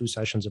even two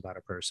sessions about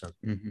a person.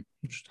 Mm-hmm.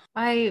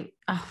 I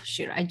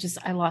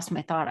lost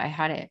my thought.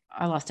 I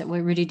lost it.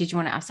 Wait, Rudy, did you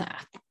want to ask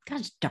that?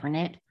 Gosh darn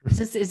it.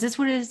 Is this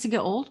what it is to get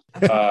old?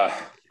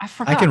 I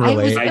forgot. I can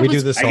relate. We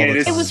do this all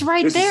the time. It was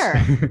right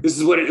there. This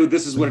is what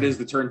it is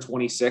to turn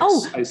 26.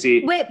 Oh, I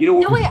see. Wait, I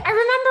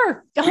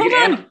remember. Hold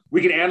on.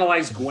 We can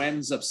analyze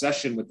Gwen's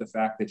obsession with the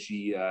fact that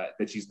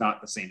she's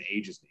not the same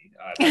age as me.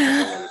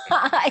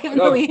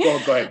 Go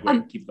ahead,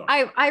 Gwen. Keep going.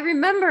 I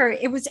remember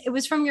it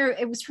was from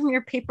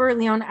your paper,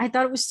 Leon. I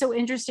thought it was so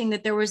interesting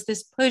that there was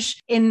this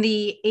push in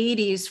the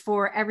 80s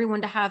for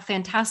everyone to have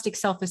fantastic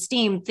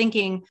self-esteem,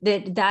 thinking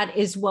that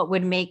is what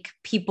would make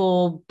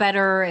people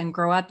better and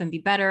grow up and be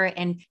better.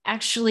 And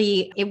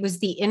actually, it was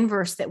the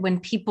inverse, that when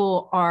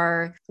people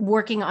are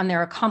working on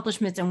their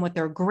accomplishments and what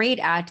they're great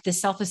at, the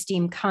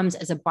self-esteem comes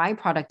as a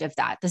byproduct of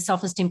that. The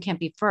self-esteem can't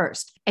be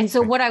first. And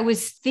so what I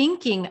was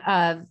thinking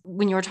of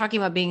when you were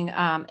talking about being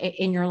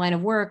in your line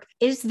of work,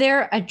 is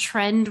there a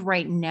trend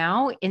right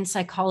now in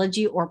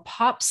psychology or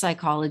pop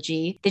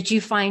psychology that you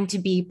find to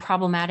be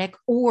problematic,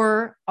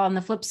 or on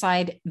the flip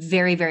side,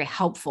 very, very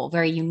helpful,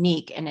 very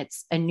unique, and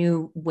it's a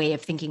new way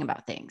of thinking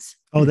about things?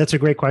 Oh, that's a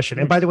great question.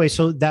 And by the way,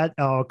 so that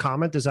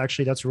comment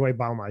that's Roy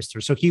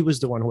Baumeister. So he was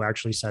the one who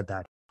actually said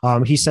that.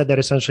 He said that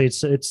essentially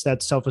it's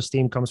that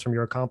self-esteem comes from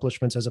your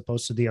accomplishments as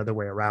opposed to the other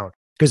way around.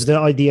 Because the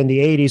idea in the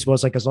 80s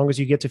was like, as long as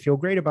you get to feel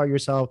great about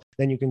yourself,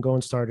 then you can go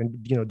and start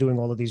and, doing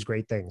all of these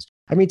great things.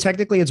 I mean,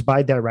 technically it's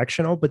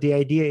bi-directional, but the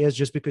idea is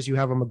just because you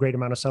have a great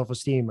amount of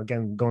self-esteem,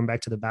 again, going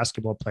back to the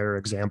basketball player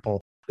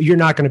example, you're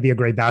not going to be a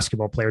great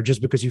basketball player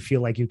just because you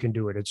feel like you can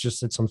do it.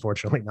 It's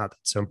unfortunately not that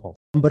simple.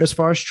 But as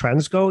far as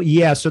trends go,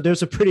 yeah, so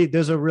there's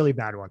a really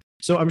bad one.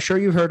 So I'm sure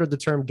you've heard of the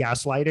term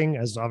gaslighting,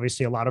 as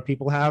obviously a lot of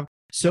people have.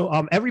 So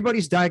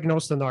everybody's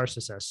diagnosed a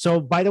narcissist. So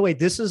by the way,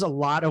 this is a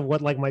lot of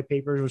what like my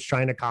paper was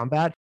trying to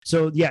combat.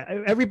 So yeah,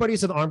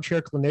 everybody's an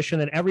armchair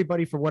clinician, and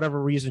everybody for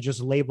whatever reason just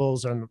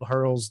labels and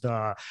hurls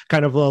the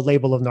kind of a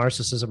label of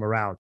narcissism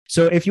around.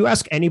 So if you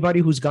ask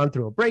anybody who's gone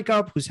through a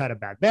breakup, who's had a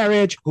bad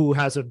marriage, who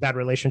has a bad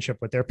relationship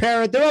with their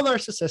parent, they're all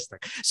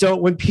narcissistic. So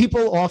when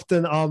people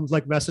often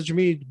like message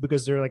me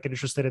because they're like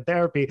interested in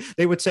therapy,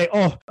 they would say,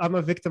 "Oh, I'm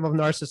a victim of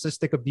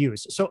narcissistic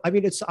abuse." So I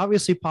mean, it's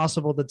obviously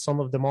possible that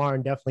some of them are,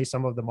 and definitely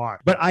some of them are.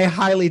 But I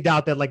highly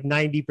doubt that like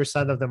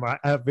 90% of them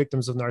are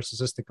victims of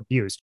narcissistic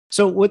abuse.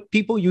 So what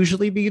people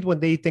usually mean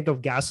when they think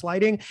of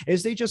gaslighting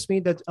is they just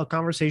mean that a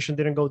conversation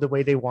didn't go the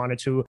way they wanted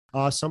to.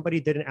 Somebody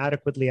didn't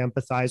adequately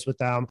empathize with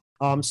them.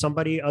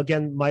 Somebody,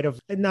 again, might have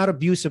not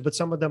abusive, but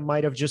some of them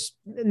might have just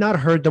not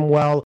heard them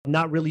well,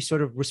 not really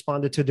sort of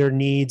responded to their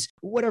needs,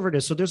 whatever it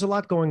is. So there's a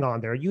lot going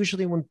on there.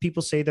 Usually when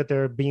people say that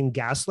they're being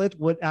gaslit,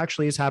 what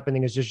actually is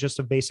happening is just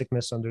a basic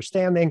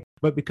misunderstanding.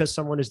 But because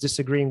someone is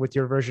disagreeing with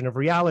your version of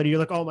reality, you're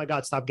like, "Oh my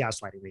God, stop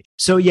gaslighting me."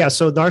 So yeah,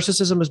 so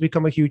narcissism has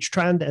become a huge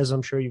trend, as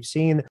I'm sure you've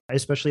seen,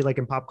 especially like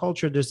in pop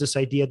culture. There's this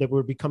idea that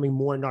we're becoming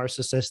more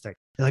narcissistic.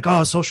 They're like,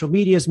 "Oh, social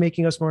media is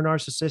making us more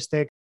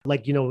narcissistic."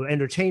 Like,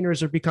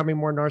 entertainers are becoming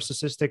more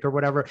narcissistic or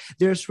whatever.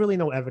 There's really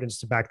no evidence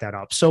to back that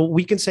up. So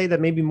we can say that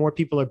maybe more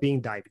people are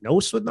being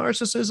diagnosed with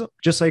narcissism,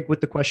 just like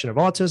with the question of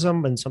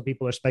autism. And some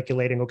people are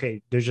speculating,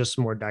 okay, there's just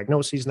more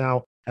diagnoses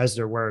now as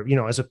there were,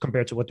 as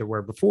compared to what there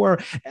were before.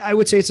 I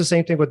would say it's the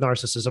same thing with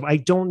narcissism. I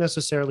don't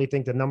necessarily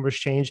think the numbers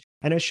change.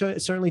 And I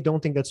certainly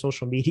don't think that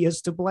social media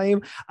is to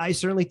blame. I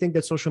certainly think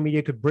that social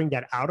media could bring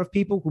that out of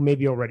people who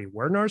maybe already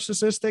were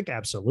narcissistic.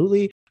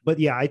 Absolutely. But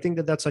yeah, I think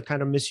that that's a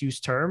kind of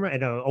misused term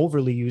and an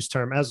overly used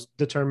term as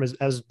the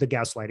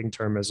gaslighting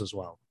term is as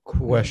well.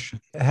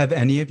 Question. Have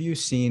any of you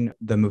seen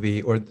the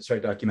movie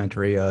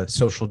documentary,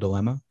 Social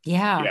Dilemma?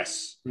 Yeah.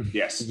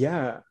 Yes.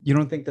 Yeah. You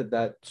don't think that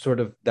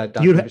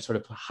documentary sort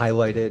of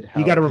highlighted how...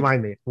 You got to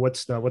remind me,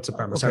 what's the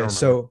premise? Okay,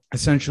 so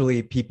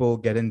essentially people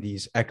get in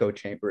these echo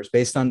chambers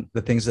based on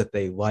the things that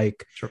they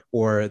like, sure,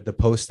 or the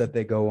posts that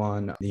they go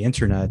on the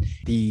internet.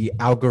 The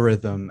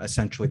algorithm,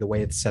 essentially the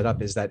way it's set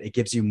up is that it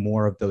gives you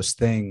more of those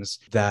things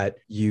that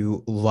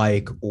you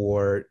like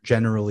or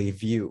generally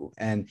view.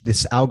 And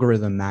this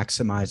algorithm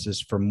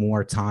maximizes for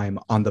more time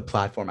on the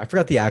platform. I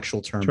forgot the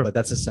actual term, sure, but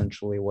that's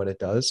essentially what it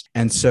does.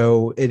 And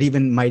so it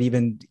might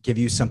even give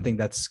you something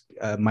that's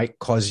might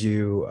cause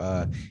you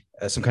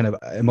some kind of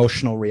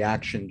emotional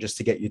reaction just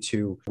to get you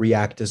to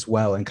react as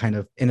well, and kind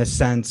of, in a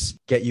sense,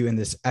 get you in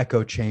this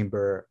echo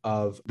chamber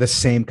of the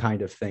same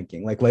kind of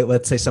thinking. Like,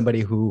 let's say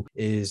somebody who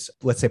is,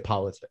 let's say,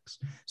 politics.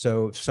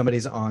 So if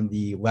somebody's on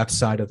the left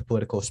side of the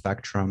political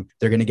spectrum,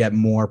 they're going to get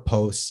more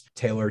posts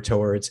tailored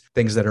towards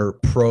things that are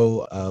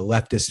pro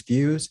leftist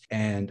views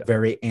and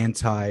very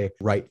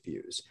anti-right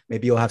views.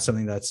 Maybe you'll have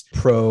something that's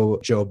pro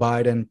Joe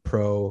Biden,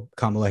 pro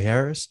Kamala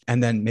Harris,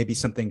 and then maybe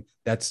something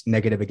that's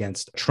negative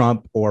against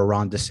Trump or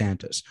Ron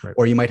DeSantis. Right.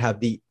 Or you might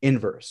have the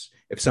inverse.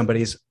 If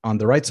somebody's on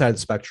the right side of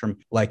the spectrum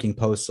liking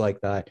posts like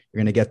that, you're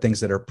going to get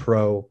things that are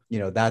pro,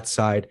 that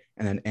side,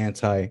 and then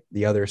anti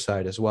the other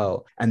side as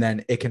well. And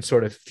then it can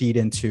sort of feed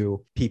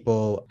into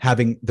people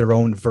having their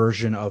own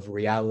version of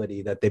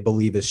reality that they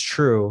believe is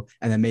true.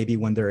 And then maybe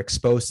when they're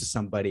exposed to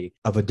somebody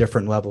of a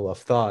different level of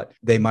thought,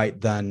 they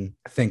might then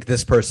think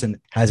this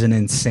person has an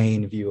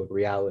insane view of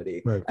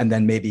reality. Right. And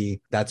then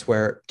maybe that's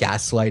where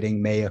gaslighting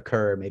may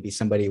occur. Maybe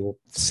somebody will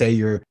say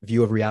your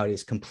view of reality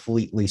is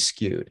completely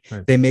skewed.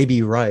 Right. They may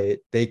be right.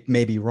 They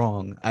may be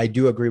wrong. I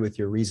do agree with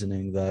your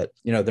reasoning that,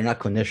 they're not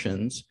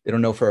clinicians. They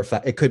don't know for a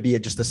fact. It could be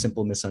just a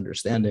simple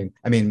misunderstanding.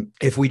 I mean,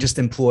 if we just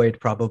employed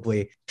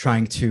probably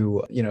trying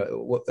to,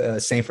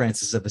 St.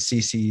 Francis of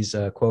Assisi's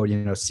quote,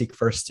 seek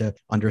first to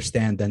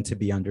understand, then to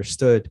be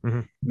understood. Mm-hmm.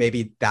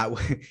 Maybe that,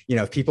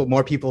 if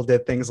more people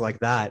did things like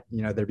that,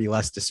 there'd be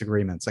less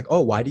disagreements. Like,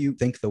 oh, why do you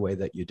think the way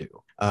that you do?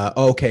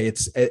 Okay,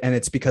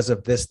 it's because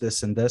of this,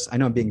 this, and this. I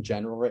know I'm being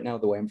general right now,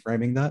 the way I'm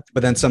framing that,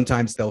 but then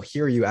sometimes they'll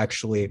hear you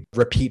actually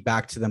repeat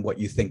back to them what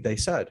you think they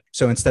said.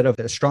 So instead of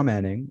straw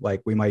manning,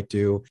 like we might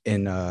do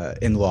in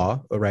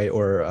law, right,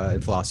 or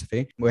in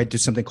philosophy, we might do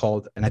something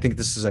called, and I think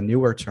this is a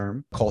newer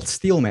term, called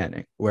steel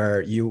manning,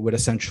 where you would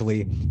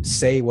essentially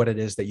say what it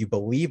is that you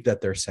believe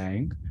that they're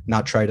saying,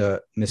 not try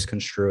to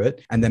misconstrue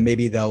it. And then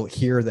maybe they'll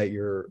hear that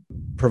you're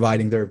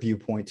providing their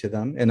viewpoint to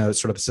them in a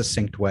sort of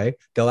succinct way.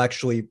 They'll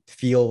actually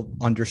feel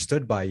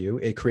understood by you.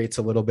 It creates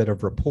a little bit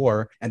of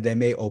rapport, and they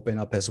may open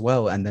up as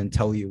well and then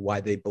tell you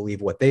why they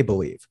believe what they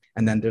believe.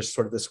 And then there's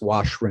sort of this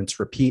wash, rinse,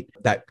 repeat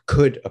that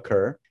could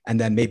occur, and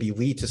then maybe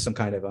lead to some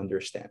kind of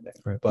understanding.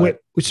 Right.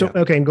 But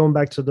okay, and going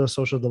back to the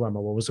social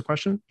dilemma, what was the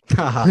question? So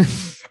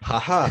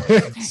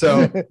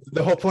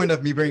the whole point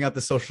of me bringing up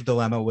the social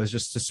dilemma was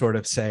just to sort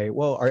of say,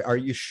 well, are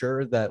you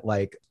sure that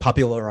like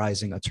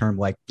popularizing a term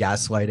like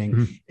gaslighting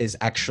mm-hmm. is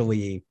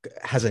actually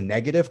has a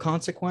negative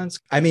consequence?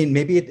 I mean,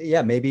 maybe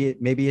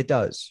it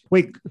does.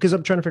 Wait, because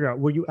I'm trying to figure out,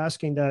 were you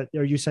asking that,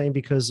 are you saying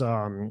because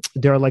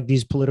there are like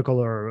these political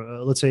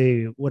or let's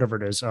say whatever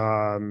it is,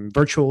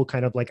 virtual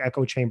kind of like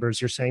echo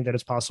chambers. You're saying that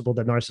it's possible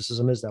that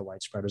narcissism is that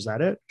widespread. Is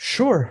that it?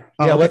 Sure.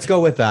 Yeah, let's go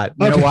with that.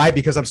 You know why?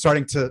 Because I'm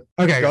starting to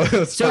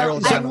spiral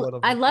down a little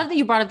bit. I love that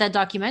you brought up that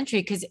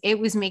documentary because it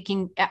was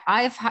making,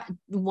 I've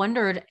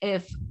wondered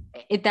if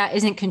that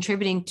isn't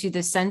contributing to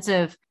the sense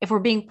of if we're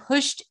being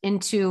pushed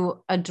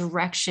into a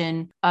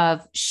direction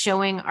of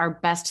showing our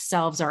best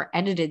selves, our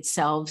edited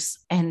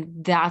selves, and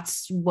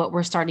that's what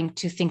we're starting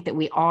to think that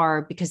we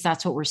are because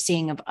that's what we're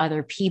seeing of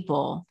other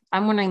people.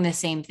 I'm wondering the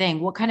same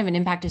thing. What kind of an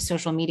impact is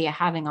social media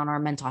having on our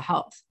mental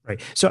health? Right.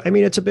 So, I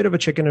mean, it's a bit of a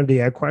chicken and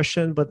the egg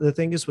question, but the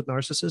thing is with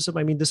narcissism,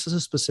 I mean, this is a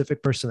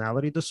specific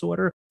personality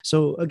disorder.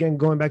 So again,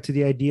 going back to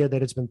the idea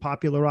that it's been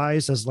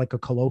popularized as like a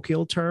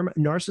colloquial term,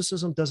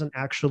 narcissism doesn't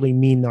actually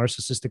mean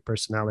narcissistic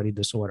personality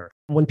disorder.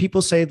 When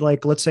people say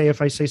like, let's say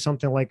if I say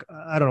something like,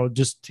 I don't know,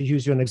 just to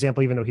use you an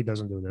example, even though he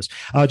doesn't do this,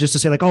 just to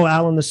say like, oh,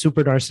 Alan is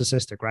super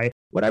narcissistic, right?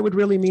 What I would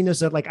really mean is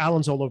that like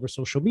Alan's all over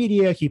social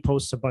media. He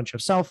posts a bunch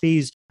of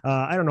selfies.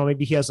 I don't know,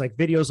 maybe he has like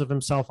videos of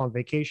himself on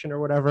vacation or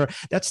whatever.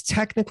 That's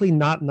technically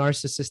not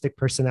narcissistic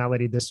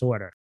personality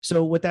disorder.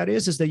 So what that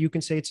is that you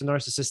can say it's a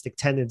narcissistic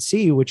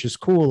tendency, which is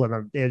cool.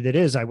 And it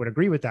is, I would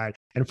agree with that.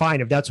 And fine,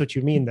 if that's what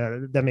you mean,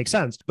 that makes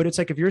sense. But it's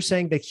like, if you're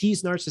saying that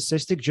he's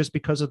narcissistic just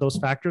because of those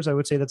factors, I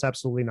would say that's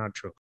absolutely not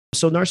true.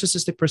 So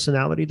narcissistic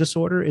personality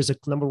disorder is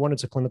number one,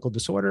 it's a clinical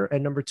disorder.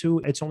 And number two,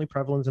 it's only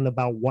prevalent in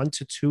about 1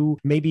 to 2,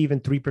 maybe even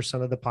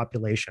 3% of the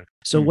population.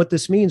 So what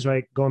this means,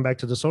 right, going back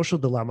to the social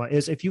dilemma,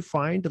 is if you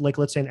find like,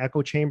 let's say an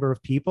echo chamber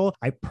of people,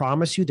 I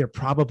promise you, they're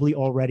probably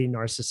already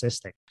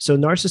narcissistic. So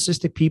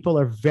narcissistic people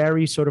are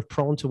very sort of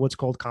prone to what's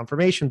called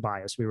confirmation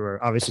bias. We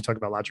were obviously talking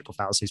about logical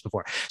fallacies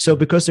before. So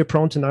because they're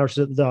prone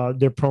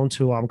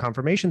to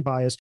confirmation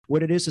bias,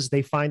 what it is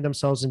they find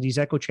themselves in these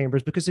echo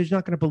chambers because they're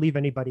not going to believe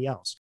anybody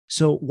else.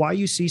 So why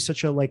you see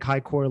such a like high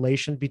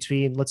correlation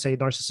between, let's say,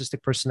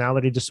 narcissistic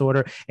personality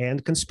disorder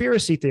and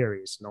conspiracy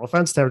theories? No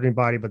offense to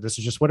everybody, but this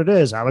is just what it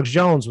is. Alex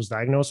Jones was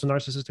diagnosed with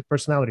narcissistic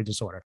personality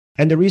disorder.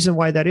 And the reason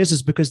why that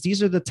is because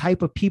these are the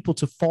type of people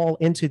to fall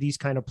into these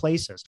kind of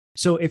places.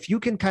 So if you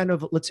can kind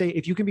of, let's say,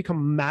 if you can become a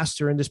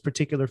master in this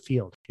particular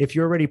field, if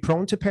you're already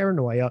prone to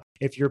paranoia,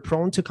 if you're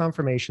prone to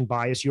confirmation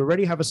bias, you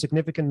already have a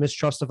significant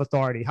mistrust of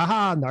authority,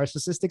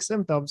 narcissistic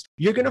symptoms,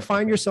 you're going to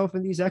find yourself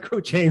in these echo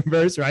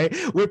chambers, right?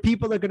 Where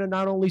people are going to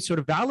not only sort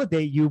of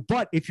validate you,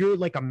 but if you're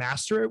like a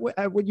master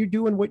at what you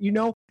do and what you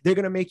know, they're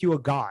going to make you a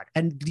god.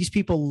 And these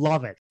people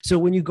love it. So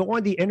when you go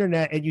on the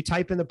internet and you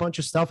type in a bunch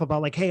of stuff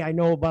about like, hey, I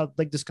know about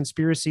like this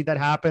conspiracy that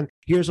happened,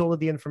 here's all of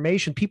the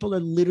information, people are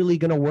literally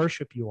going to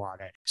worship you on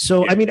it.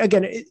 So, I mean,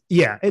 again,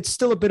 it's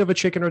still a bit of a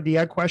chicken or the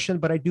egg question,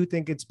 but I do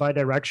think it's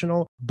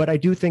bidirectional. But I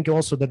do think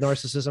also that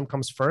narcissism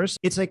comes first.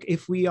 It's like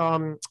if we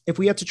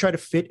had to try to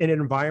fit an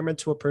environment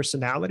to a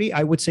personality,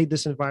 I would say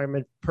this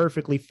environment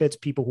perfectly fits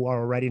people who are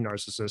already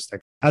narcissistic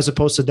as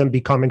opposed to them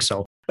becoming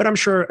so. But I'm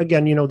sure,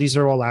 again, these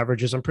are all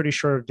averages. I'm pretty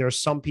sure there are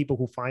some people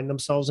who find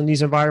themselves in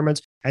these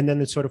environments and then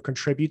it sort of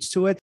contributes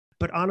to it.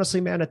 But honestly,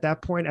 man, at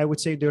that point, I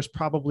would say there's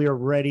probably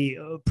already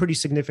pretty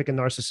significant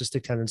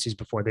narcissistic tendencies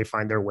before they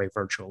find their way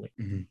virtually.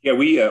 Mm-hmm. Yeah,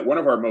 we one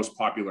of our most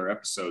popular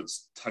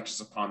episodes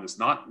touches upon this,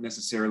 not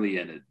necessarily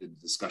in a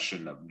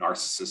discussion of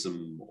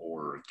narcissism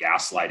or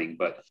gaslighting,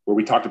 but where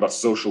we talked about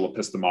social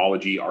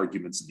epistemology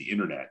arguments in the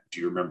internet. Do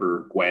you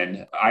remember,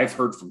 Gwen? I've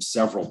heard from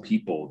several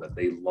people that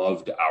they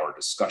loved our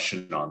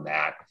discussion on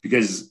that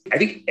because I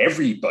think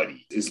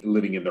everybody is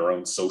living in their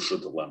own social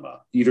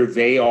dilemma. Either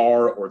they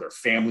are or their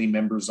family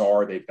members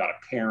are. They've got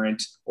a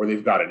parent or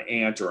they've got an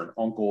aunt or an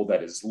uncle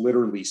that is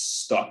literally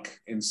stuck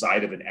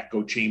inside of an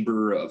echo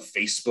chamber of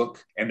Facebook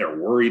and they're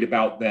worried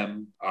about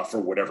them for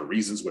whatever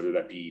reasons, whether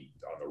that be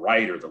on the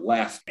right or the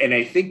left. And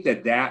I think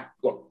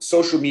look,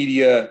 social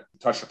media,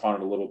 touched upon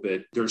it a little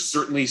bit. There's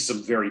certainly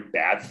some very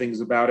bad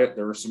things about it.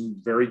 There are some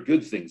very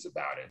good things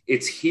about it.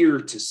 It's here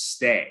to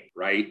stay,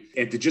 right?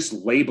 And to just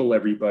label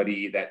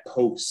everybody that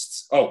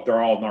posts, oh,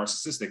 they're all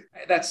narcissistic,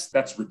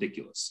 that's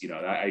ridiculous.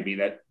 I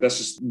mean, that's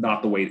just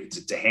not the way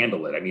to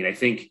handle it. I mean, I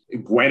think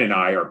Gwen and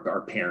I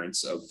are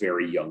parents of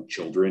very young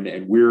children,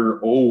 and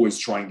we're always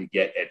trying to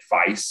get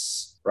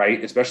advice,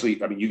 right?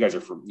 Especially, I mean, you guys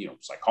are from,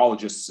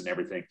 psychologists and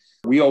everything.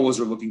 We always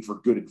are looking for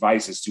good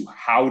advice as to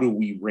how do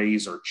we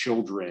raise our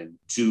children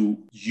to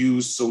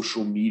use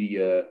social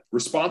media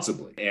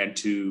responsibly and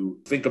to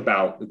think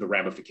about the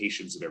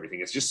ramifications of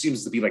everything. It just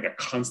seems to be like a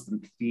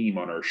constant theme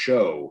on our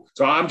show.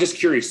 So I'm just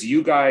curious, do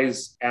you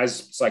guys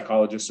as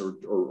psychologists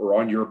or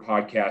on your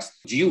podcast,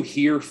 do you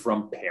hear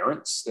from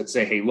parents that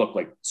say, hey, look,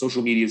 like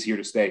social media is here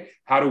to stay.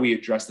 How do we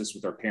address this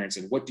with our parents?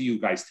 And what do you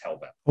guys tell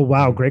them? Oh,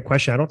 wow. Great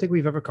question. I don't think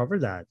we've ever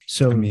covered that.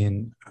 So I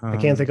mean, I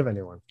can't think of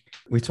anyone.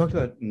 We talked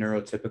about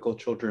neurotypical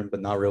children,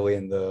 but not really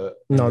in the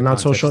not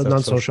social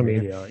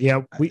media.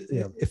 Yeah,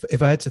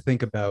 If I had to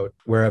think about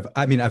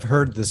I've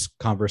heard this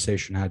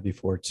conversation had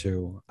before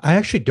too. I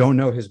actually don't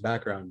know his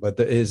background, but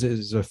his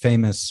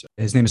name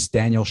is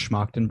Daniel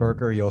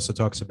Schmachtenberger. He also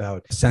talks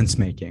about sense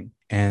making.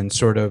 and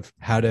sort of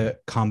how to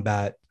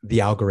combat the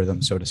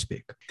algorithm, so to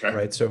speak. Okay.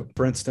 Right. So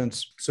for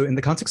instance, so in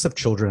the context of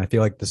children, I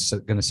feel like this is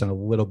going to sound a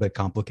little bit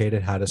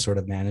complicated how to sort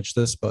of manage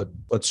this, but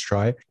let's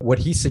try. What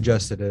he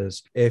suggested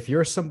is if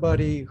you're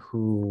somebody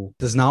who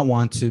does not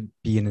want to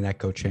be in an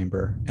echo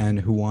chamber and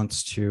who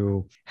wants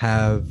to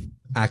have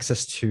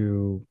access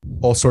to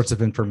all sorts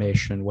of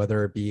information,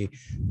 whether it be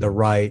the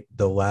right,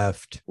 the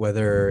left,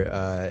 whether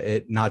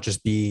it not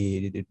just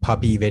be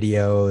puppy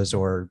videos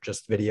or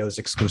just videos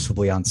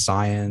exclusively on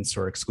science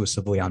or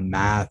exclusively on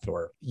math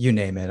or you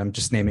name it. I'm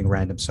just naming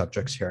random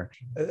subjects here.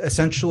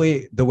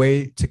 Essentially, the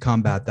way to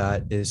combat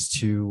that is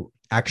to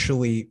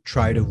actually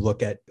try to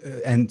look at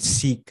and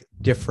seek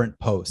different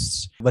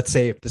posts. Let's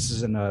say if this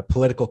is in a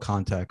political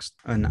context,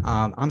 and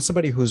I'm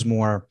somebody who's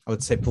more, I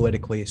would say,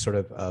 politically sort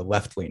of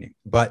left-leaning.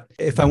 But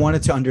if I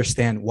wanted to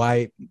understand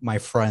why my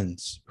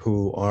friends,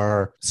 who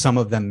are, some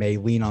of them may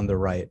lean on the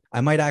right,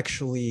 I might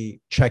actually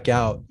check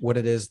out what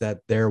it is that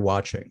they're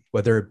watching,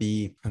 whether it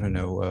be, I don't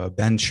know,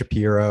 Ben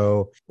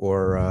Shapiro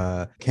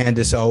or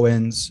Candace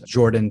Owens,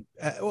 Jordan,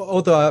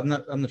 although I'm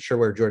not sure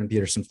where Jordan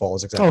Peterson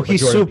falls exactly. Oh,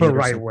 he's Jordan super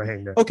Peterson.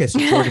 right-wing. Okay, so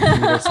Jordan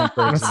Peterson,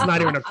 for That's example.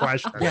 not even a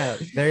question. Yeah,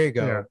 there you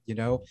go. Yeah. You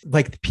know,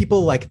 like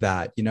people like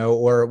that, you know,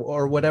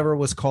 or whatever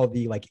was called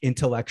the like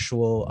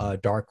intellectual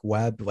dark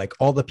web, like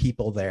all the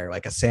people there,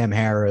 like a Sam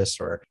Harris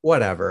or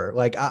whatever.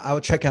 Like I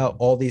would check out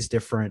all these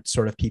different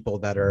sort of people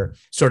that are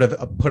sort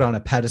of put on a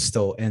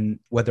pedestal, and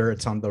whether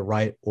it's on the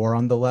right or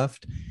on the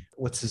left.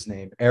 What's his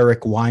name?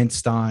 Eric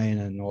Weinstein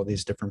and all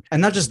these different,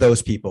 and not just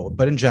those people,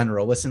 but in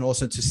general, listen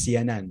also to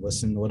CNN,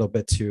 listen a little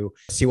bit to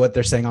see what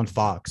they're saying on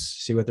Fox,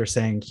 see what they're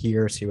saying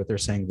here, see what they're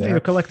saying there. You're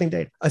collecting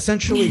data.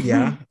 Essentially,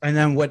 yeah. And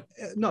then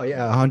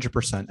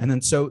 100%. And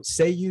then so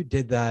say you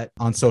did that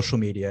on social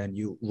media and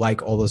you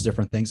like all those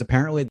different things.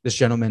 Apparently, this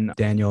gentleman,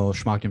 Daniel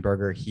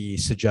Schmachtenberger, he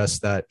suggests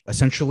that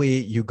essentially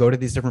you go to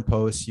these different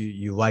posts,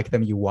 you like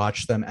them, you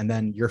watch them, and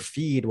then your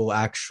feed will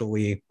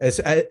actually, by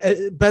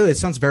the way, it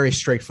sounds very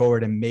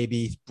straightforward and maybe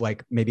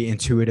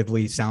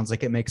intuitively sounds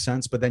like it makes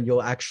sense, but then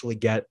you'll actually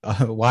get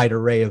a wide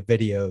array of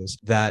videos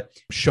that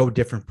show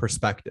different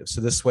perspectives.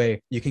 So this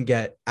way you can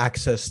get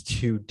access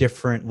to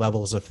different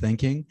levels of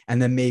thinking,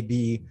 and then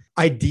maybe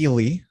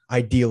ideally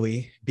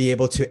be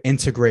able to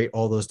integrate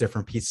all those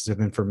different pieces of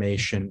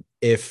information.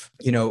 If,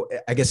 you know,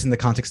 I guess in the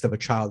context of a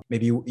child,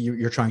 maybe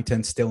you're trying to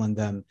instill in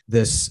them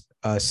this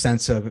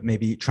sense of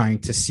maybe trying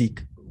to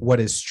seek what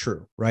is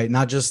true, right?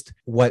 Not just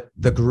what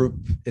the group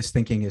is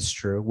thinking is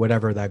true,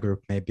 whatever that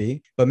group may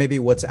be, but maybe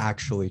what's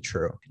actually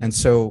true. And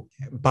so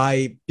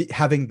by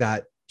having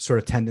that sort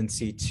of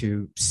tendency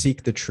to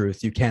seek the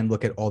truth, you can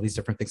look at all these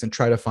different things and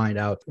try to find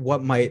out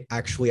what might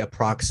actually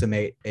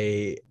approximate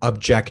a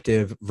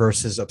objective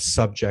versus a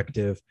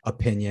subjective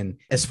opinion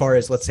as far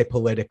as, let's say,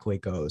 politically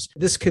goes.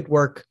 This could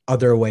work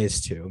other ways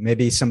too.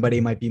 Maybe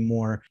somebody might be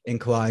more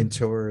inclined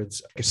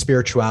towards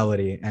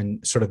spirituality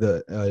and sort of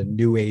the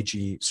new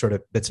agey sort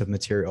of bits of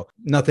material.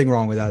 Nothing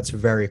wrong with that. It's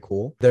very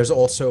cool. There's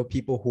also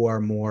people who are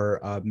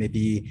more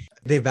maybe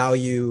they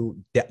value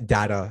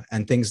data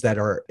and things that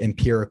are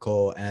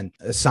empirical and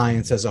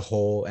science as a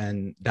whole,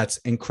 and that's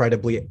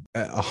incredibly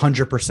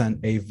 100%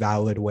 a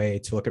valid way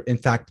to look at. In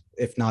fact,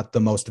 if not the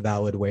most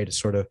valid way to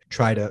sort of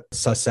try to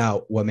suss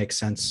out what makes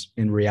sense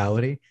in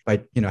reality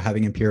by, you know,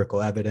 having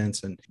empirical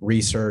evidence and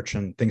research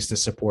and things to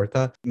support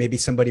that. Maybe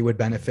somebody would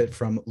benefit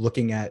from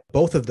looking at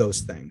both of those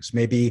things.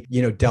 Maybe,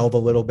 you know, delve a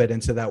little bit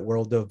into that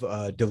world of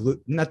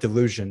not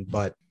delusion,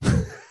 but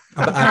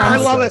I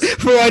love it.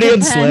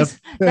 Freudian slip.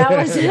 That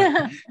was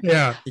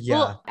yeah.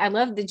 Well, I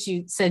love that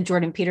you said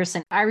Jordan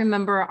Peterson. I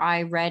remember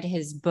I read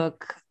his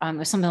book. It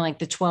was something like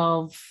the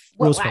 12.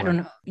 Well, I don't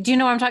know. Do you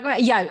know what I'm talking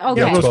about? Yeah.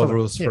 Okay. Yeah, 12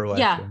 rules for life.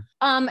 Yeah.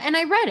 And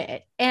I read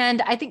it,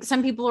 and I think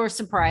some people were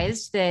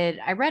surprised that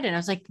I read it. And I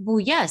was like, well,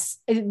 yes,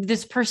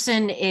 this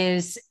person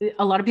is,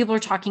 a lot of people are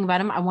talking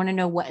about him. I want to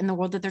know what in the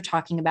world that they're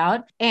talking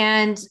about.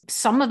 And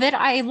some of it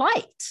I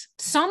liked.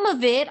 Some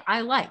of it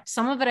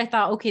I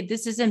thought, okay,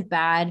 this isn't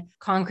bad,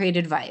 concrete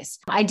advice.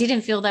 I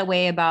didn't feel that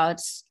way about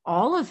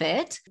all of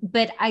it,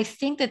 but I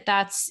think that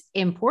that's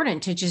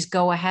important to just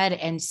go ahead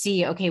and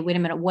see, okay, wait a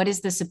minute, what is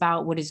this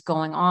about? What is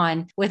going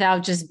on,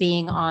 without just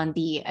being on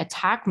the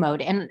attack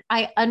mode? And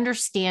I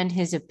understand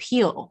his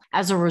appeal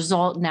as a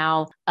result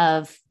now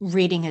of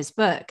reading his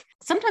book.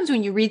 Sometimes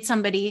when you read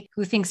somebody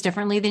who thinks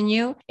differently than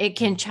you, it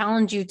can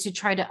challenge you to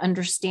try to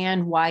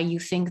understand why you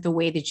think the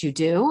way that you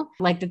do.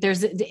 Like that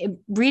there's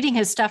reading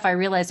his stuff, I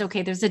realized,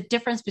 okay, there's a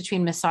difference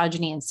between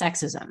misogyny and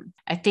sexism.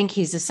 I think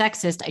he's a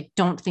sexist. I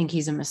don't think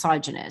he's a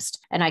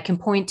misogynist. And I can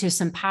point to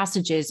some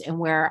passages and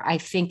where I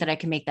think that I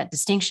can make that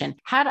distinction.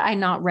 Had I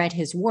not read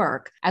his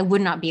work, I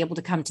would not be able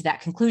to come to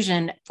that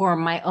conclusion for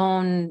my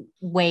own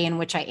way in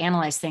which I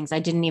analyze things. I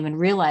didn't even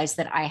realize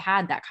that I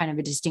had that kind of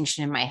a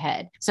distinction in my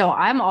head. So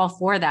I'm all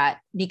for that.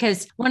 that,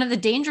 because one of the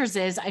dangers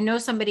is, I know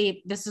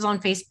somebody, this is on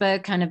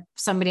Facebook, kind of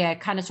somebody I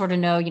kind of sort of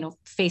know,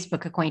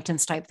 Facebook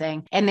acquaintance type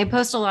thing. And they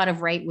post a lot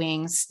of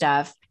right-wing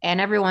stuff. And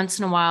every once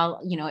in a while,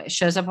 it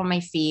shows up on my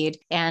feed,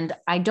 and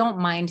I don't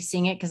mind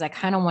seeing it because I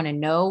kind of want to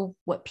know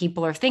what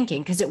people are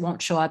thinking, because it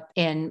won't show up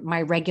in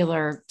my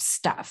regular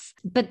stuff.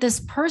 But this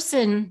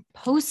person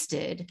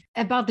posted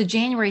about the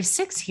January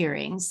 6th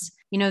hearings,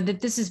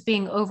 that this is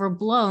being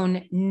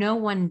overblown. No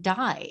one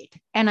died.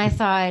 And I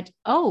thought,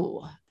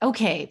 oh,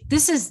 okay,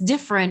 this is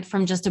different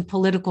from just a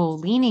political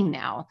leaning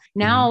now.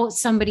 Now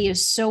somebody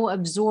is so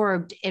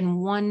absorbed in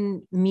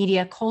one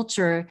media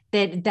culture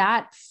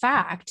that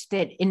fact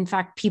that in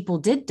fact people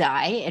did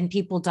die and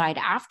people died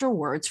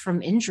afterwards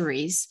from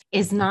injuries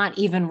is not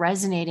even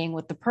resonating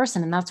with the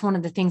person. And that's one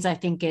of the things I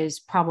think is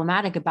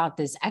problematic about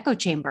this echo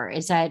chamber,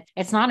 is that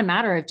it's not a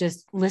matter of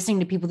just listening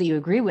to people that you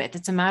agree with.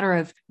 It's a matter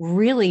of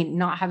really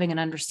not having an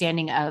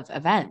understanding of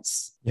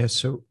events. Yeah.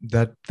 So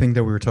that thing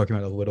that we were talking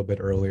about a little bit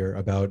earlier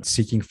about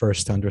seeking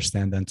first to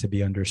understand, then to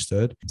be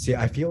understood. See,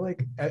 I feel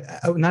like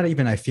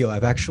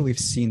I've actually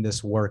seen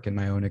this work in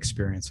my own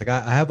experience. Like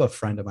I have a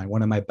friend of mine,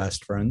 one of my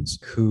best friends,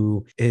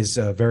 who is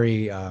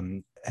very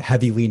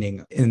heavy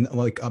leaning in,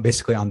 like,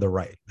 basically on the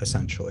right,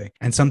 essentially.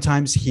 And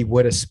sometimes he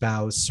would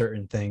espouse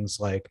certain things,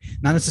 like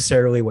not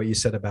necessarily what you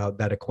said about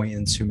that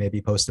acquaintance who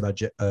maybe posted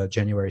about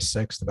January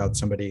 6th, about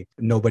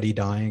nobody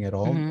dying at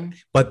all.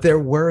 But there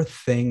were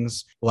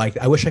things like,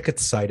 I wish I could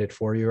cite it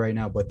for you right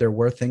now, but there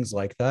were things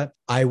like that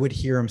I would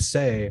hear him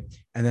say.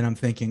 And then I'm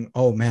thinking,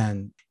 oh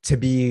man, to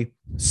be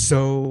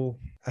so,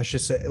 I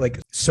should say, like,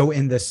 so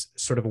in this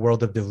sort of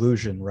world of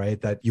delusion,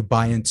 right? That you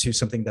buy into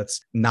something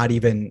that's not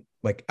even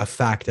like a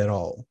fact at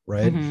all,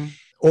 right?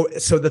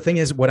 So the thing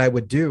is, what I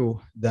would do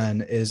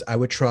then is I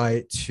would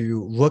try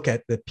to look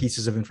at the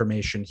pieces of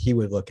information he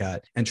would look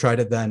at and try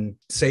to then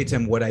say to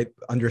him what I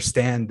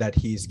understand that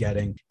he's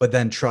getting, but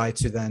then try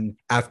to then,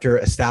 after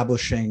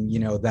establishing,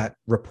 that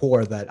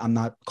rapport, that I'm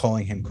not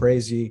calling him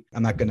crazy,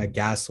 I'm not going to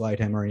gaslight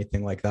him or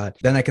anything like that,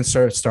 then I can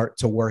start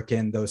to work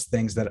in those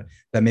things that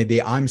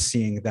maybe I'm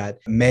seeing that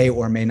may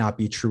or may not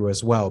be true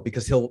as well,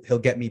 because he'll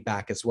get me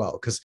back as well.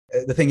 Because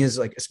the thing is,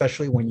 like,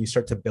 especially when you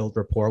start to build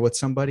rapport with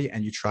somebody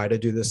and you try to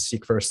do this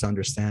seek first to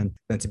understand,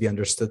 then to be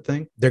understood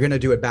thing, they're going to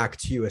do it back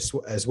to you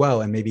as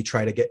well, and maybe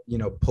try to get,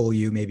 pull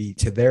you maybe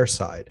to their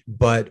side.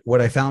 But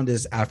what I found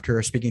is,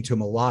 after speaking to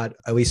him a lot,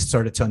 I at least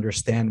started to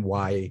understand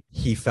why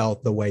he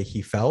felt the way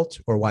he felt,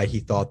 or why he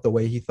thought the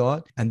way he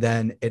thought. And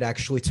then it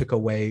actually took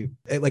away,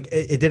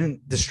 it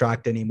didn't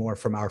distract anymore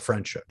from our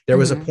friendship. There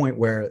was a point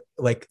where,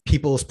 like,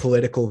 people's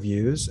political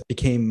views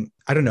became,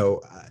 I don't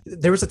know,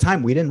 there was a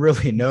time we didn't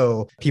really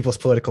know people's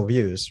political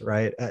views,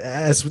 right?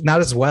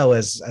 Not as well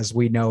as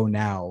we know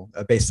now,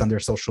 based on their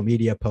social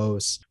media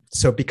posts.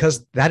 So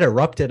because that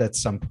erupted at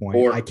some point,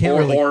 or I can't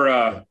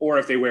or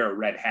if they wear a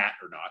red hat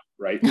or not,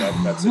 right?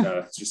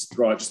 That's just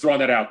throwing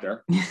that out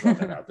there.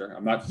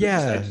 I'm not.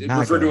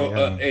 Refer to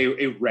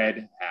a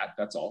red hat.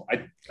 That's all.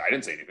 I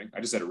didn't say anything.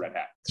 I just said a red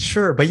hat.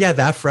 Sure, but yeah,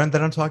 that friend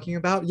that I'm talking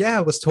about,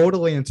 was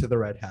totally into the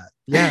red hat.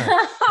 Yeah.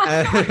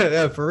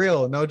 Yeah, for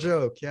real, no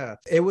joke. Yeah,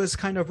 it was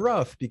kind of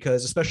rough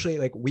because, especially,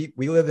 like, we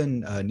live in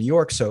New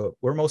York, so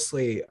we're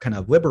mostly kind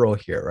of liberal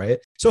here, right?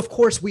 So of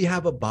course we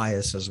have a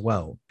bias as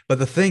well. But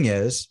the thing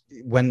is,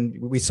 when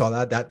we saw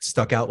that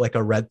stuck out like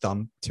a red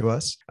thumb to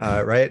us,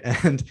 right?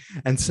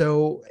 And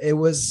so it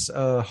was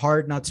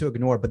hard not to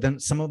ignore. But then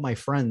some of my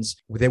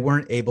friends, they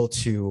weren't able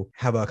to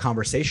have a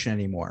conversation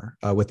anymore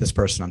with this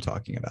person I'm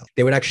talking about.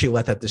 They would actually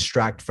let that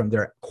distract from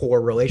their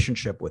core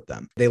relationship with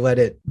them. They let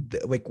it,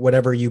 like,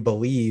 whatever you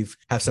believe,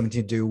 have something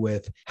to do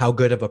with how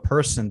good of a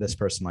person this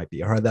person might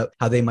be, or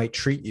how they might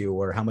treat you,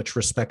 or how much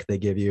respect they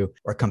give you,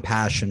 or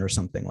compassion, or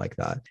something like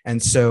that.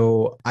 And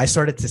so I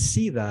started to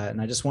see that,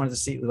 and I just wanted to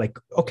see, like,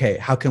 okay,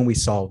 how can we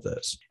solve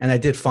this? And I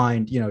did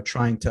find,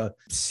 trying to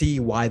see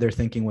why they're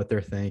thinking what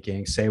they're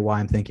thinking, say why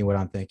I'm thinking what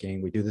I'm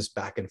thinking. We do this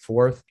back and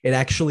forth. It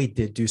actually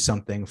did do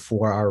something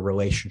for our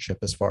relationship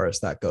as far as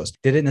that goes.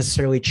 Did it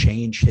necessarily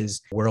change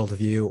his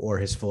worldview or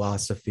his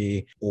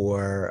philosophy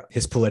or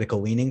his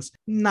political leanings?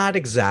 Not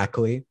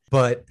exactly,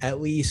 but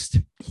at least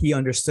he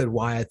understood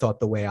why I thought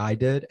the way I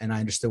did, and I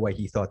understood why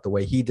he thought the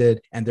way he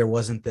did. And there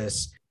wasn't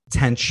this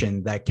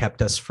tension that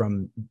kept us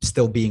from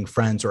still being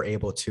friends or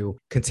able to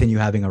continue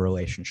having a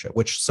relationship,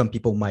 which some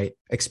people might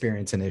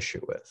experience an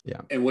issue with.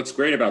 Yeah. And what's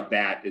great about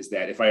that is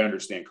that, if I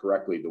understand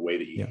correctly, the way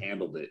that you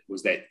handled it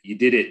was that you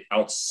did it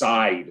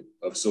outside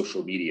of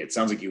social media. It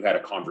sounds like you had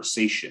a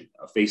conversation,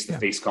 a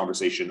face-to-face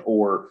conversation,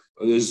 or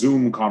a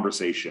Zoom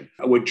conversation.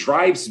 What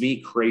drives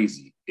me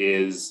crazy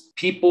is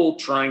people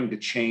trying to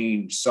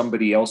change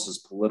somebody else's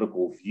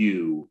political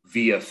view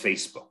via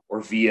Facebook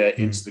or via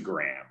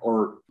Instagram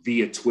or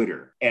via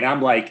Twitter. And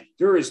I'm like,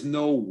 there is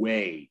no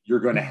way you're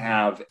going to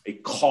have a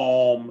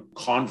calm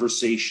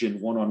conversation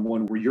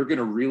one-on-one where you're going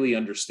to really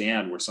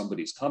understand where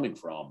somebody's coming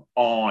from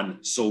on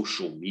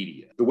social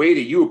media. The way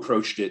that you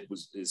approached it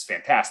is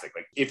fantastic.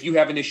 Like if you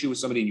have an issue with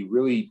somebody and you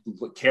really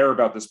care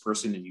about this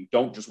person and you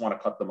don't just want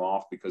to cut them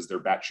off because they're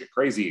batshit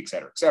crazy, et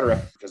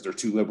cetera, because they're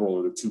too liberal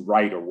or they're too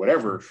right or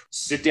whatever,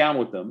 sit down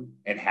with them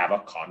and have a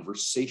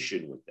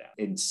conversation with them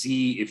and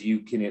see if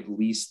you can at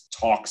least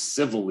talk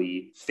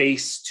civilly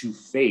face to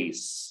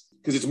face.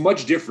 Because it's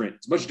much different.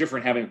 It's much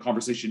different having a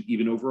conversation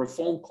even over a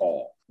phone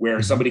call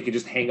where somebody can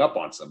just hang up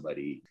on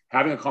somebody.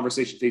 Having a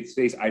conversation face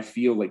to face, I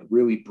feel like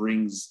really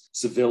brings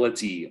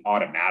civility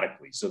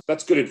automatically. So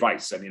that's good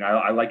advice. I mean,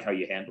 I like how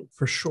you handle it.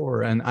 For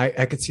sure. And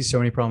I could see so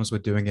many problems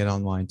with doing it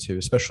online too,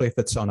 especially if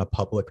it's on a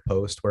public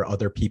post where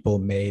other people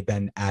may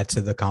then add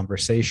to the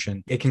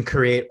conversation. It can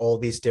create all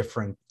these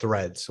different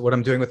threads. What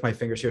I'm doing with my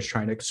fingers here is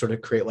trying to sort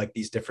of create like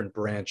these different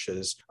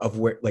branches of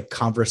where like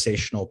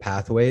conversational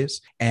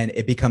pathways, and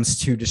it becomes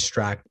too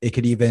distracting. It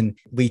could even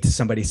lead to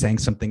somebody saying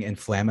something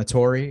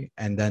inflammatory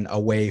and then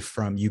away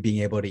from you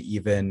being able to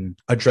even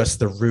address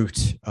the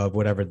root of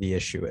whatever the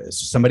issue is.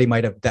 Somebody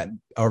might have that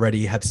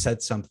already have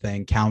said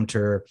something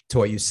counter to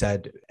what you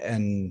said.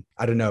 And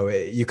I don't know,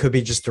 you could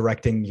be just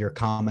directing your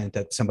comment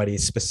at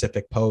somebody's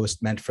specific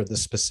post meant for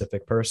this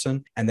specific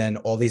person. And then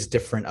all these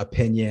different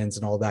opinions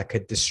and all that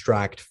could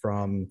distract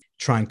from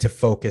trying to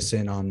focus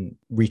in on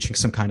reaching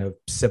some kind of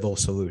civil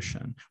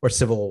solution or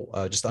civil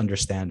just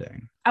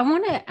understanding. I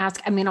want to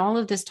ask, I mean, all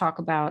of this talk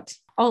about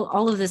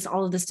all of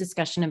this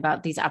discussion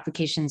about these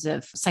applications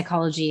of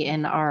psychology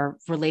in our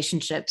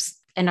relationships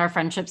and our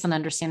friendships and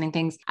understanding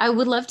things. I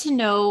would love to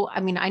know, I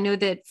mean, I know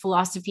that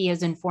philosophy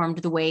has informed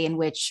the way in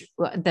which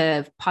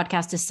the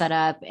podcast is set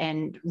up,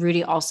 and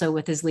Rudy also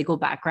with his legal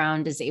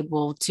background is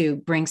able to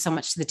bring so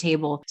much to the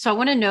table. So I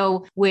want to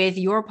know, with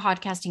your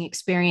podcasting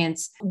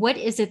experience, what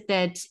is it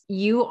that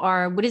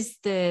you're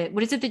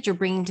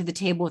bringing to the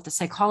table with the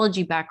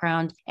psychology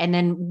background? And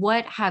then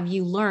what have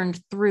you learned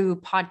through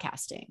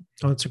podcasting?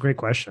 Oh, that's a great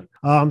question.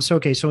 So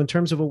in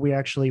terms of what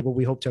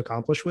we hope to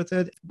accomplish with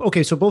it.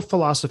 Okay. So both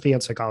philosophy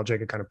and psychology,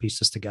 I could kind of piece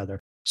this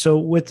together. So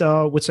with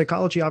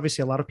psychology,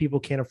 obviously a lot of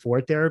people can't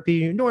afford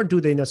therapy, nor do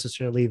they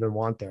necessarily even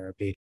want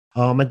therapy.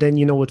 And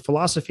then, with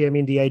philosophy, I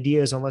mean, the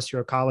idea is unless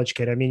you're a college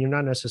kid, I mean, you're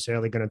not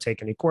necessarily going to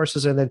take any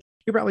courses, and then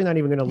you're probably not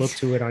even going to look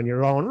to it on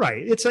your own.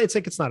 Right. It's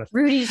like, it's not a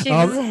Rudy.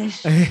 Yeah.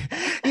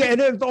 And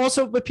then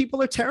also, but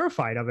people are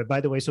terrified of it,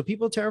 by the way. So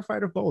people are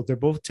terrified of both. They're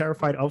both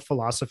terrified of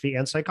philosophy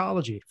and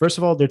psychology. First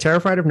of all, they're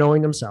terrified of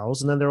knowing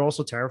themselves. And then they're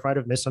also terrified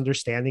of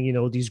misunderstanding,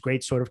 these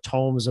great sort of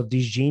tomes of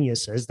these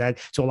geniuses that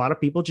to a lot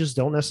of people just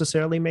don't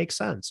necessarily make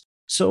sense.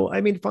 So,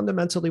 I mean,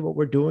 fundamentally, what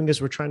we're doing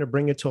is we're trying to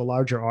bring it to a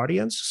larger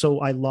audience. So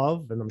I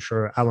love, and I'm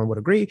sure Alan would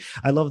agree,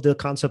 I love the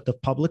concept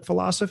of public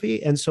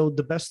philosophy. And so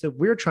the best that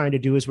we're trying to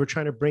do is we're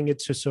trying to bring it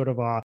to sort of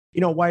a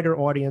wider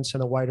audience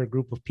and a wider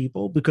group of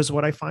people, because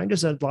what I find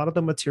is that a lot of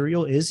the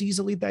material is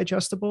easily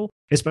digestible,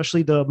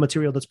 especially the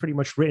material that's pretty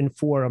much written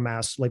for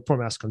mass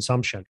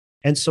consumption.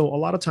 And so a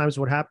lot of times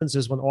what happens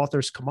is when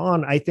authors come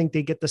on, I think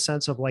they get the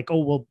sense of like,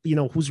 oh,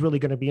 well, who's really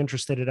going to be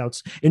interested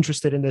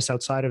in this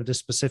outside of this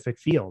specific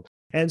field.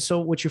 And so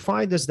what you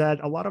find is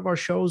that a lot of our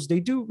shows, they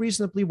do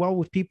reasonably well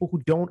with people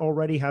who don't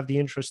already have the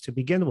interest to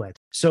begin with.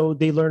 So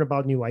they learn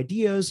about new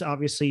ideas.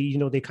 Obviously,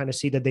 they kind of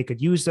see that they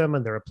could use them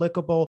and they're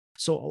applicable.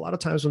 So a lot of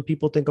times when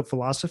people think of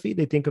philosophy,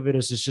 they think of it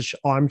as this just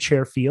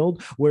armchair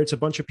field where it's a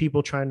bunch of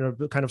people trying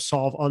to kind of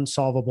solve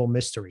unsolvable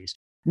mysteries.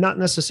 Not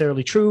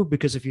necessarily true,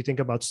 because if you think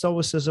about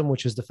Stoicism,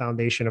 which is the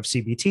foundation of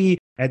CBT,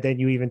 and then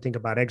you even think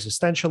about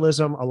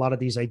existentialism, a lot of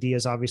these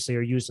ideas obviously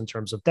are used in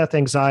terms of death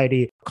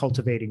anxiety,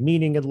 cultivating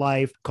meaning in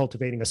life,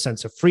 cultivating a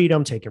sense of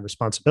freedom, taking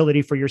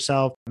responsibility for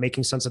yourself,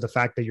 making sense of the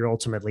fact that you're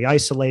ultimately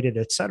isolated,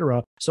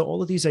 etc. So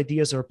all of these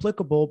ideas are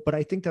applicable, but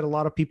I think that a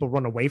lot of people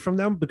run away from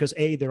them because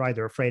A, they're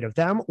either afraid of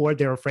them or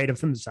they're afraid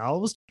of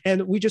themselves.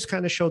 And we just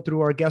kind of showed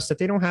through our guests that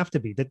they don't have to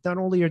be, that not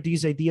only are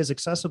these ideas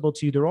accessible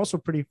to you, they're also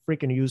pretty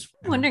freaking useful.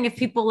 I'm wondering if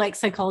people like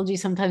psychology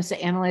sometimes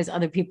to analyze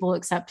other people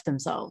except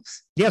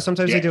themselves. Yeah,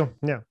 sometimes they do.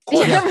 Yeah.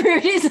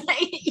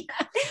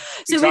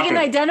 So we can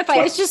identify.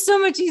 It's just so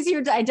much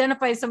easier to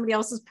identify somebody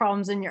else's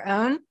problems than your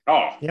own.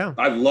 Oh, yeah.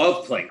 I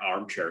love playing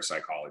armchair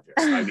psychologist.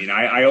 I mean,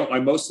 I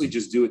mostly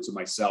just do it to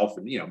myself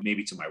and,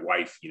 maybe to my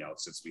wife,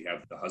 since we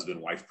have the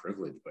husband-wife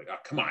privilege. But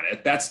come on,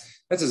 that's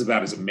as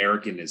about as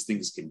American as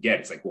things can get.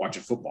 It's like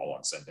watching football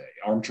on Sunday.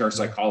 Armchair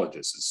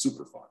psychologist is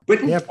super fun.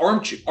 But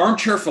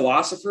armchair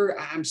philosopher,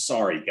 I'm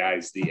sorry,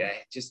 guys.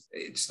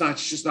 It's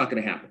just not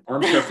going to happen.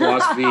 Armchair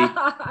philosophy.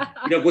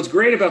 What's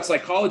great about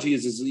psychology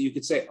is you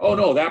could say, oh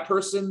no, that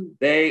person,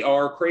 they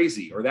are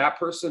crazy, or that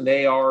person,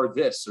 they are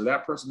this, or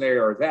that person, they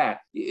are that.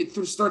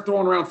 Start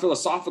throwing around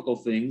philosophical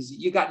things,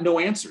 you got no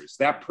answers.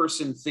 That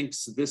person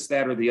thinks this,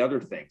 that, or the other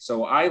thing.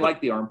 So I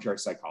like the armchair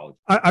psychology.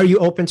 Are you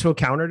open to a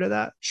counter to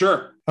that?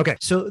 Sure. Okay.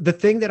 So the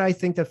thing that I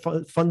think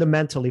that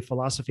fundamentally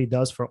philosophy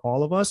does for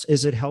all of us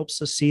is it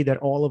helps us see that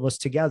all of us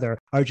together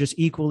are just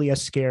equally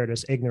as scared,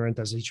 as ignorant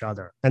as each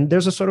other. And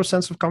there's a sort of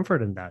sense of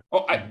comfort in that.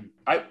 Oh,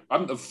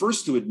 I'm the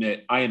first to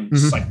admit I am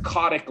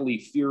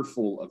psychotically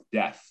fearful of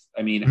death.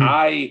 I mean,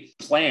 I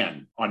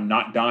plan on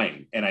not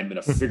dying, and I'm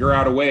going to figure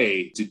out a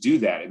way to do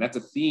that. And that's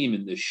a theme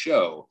in this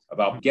show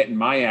about getting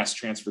my ass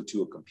transferred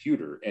to a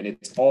computer. And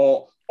it's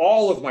all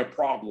of my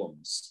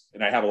problems,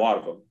 and I have a lot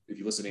of them, if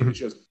you listen to any of the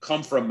shows,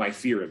 come from my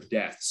fear of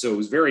death. So it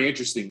was very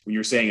interesting when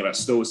you're saying about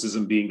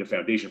Stoicism being the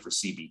foundation for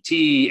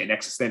CBT and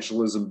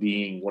existentialism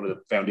being one of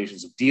the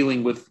foundations of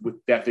dealing with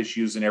death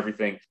issues and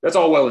everything. That's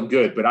all well and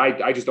good, but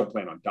I just don't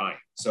plan on dying.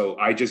 So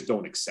I just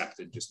don't accept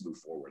it, just move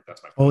forward.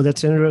 That's my point. Oh,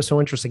 that's so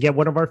interesting. Yeah,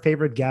 one of our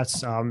favorite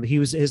guests,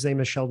 his name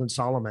is Sheldon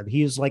Solomon.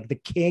 He is like the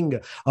king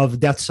of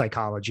death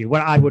psychology,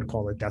 what I would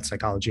call it death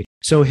psychology.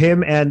 So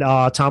him and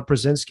Tom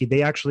Brzezinski,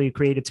 they actually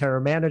created terror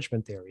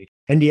management theory.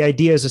 And the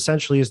idea is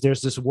essentially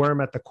there's this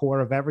worm at the core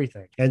of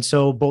everything. And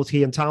so both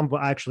he and Tom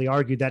actually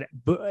argued that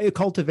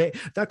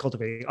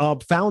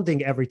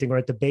founding everything or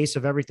at the base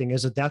of everything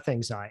is a death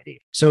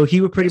anxiety. So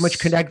he would pretty much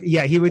connect.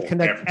 Yeah, he would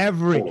connect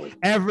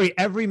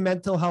every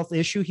mental health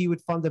issue. He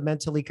would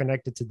fundamentally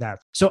connect it to death.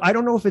 So I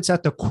don't know if it's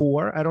at the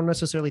core. I don't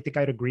necessarily think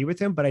I'd agree with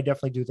him, but I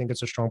definitely do think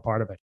it's a strong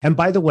part of it. And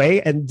by the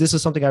way, and this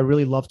is something I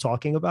really love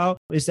talking about,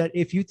 is that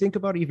if you think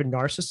about even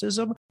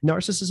narcissism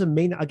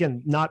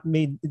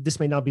this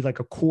may not be like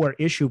a core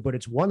issue, but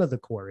it's one of the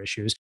core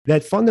issues,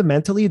 that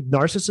fundamentally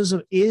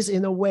narcissism is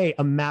in a way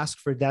a mask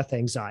for death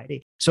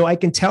anxiety. So I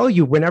can tell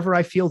you whenever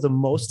I feel the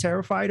most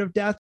terrified of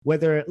death,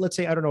 whether let's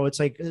say, I don't know, it's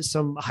like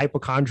some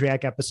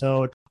hypochondriac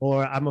episode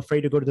or I'm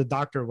afraid to go to the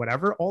doctor or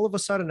whatever, all of a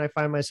sudden I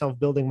find myself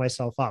building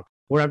myself up,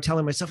 where I'm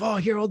telling myself, oh,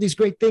 here are all these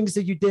great things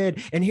that you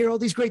did, and here are all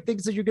these great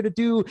things that you're going to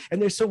do,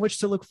 and there's so much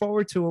to look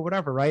forward to or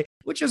whatever, right?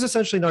 Which is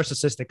essentially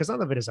narcissistic, because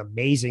none of it is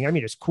amazing. I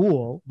mean, it's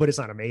cool, but it's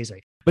not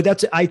amazing.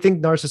 But I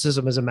think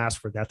narcissism is a mask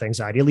for death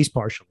anxiety, at least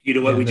partially. You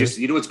know what?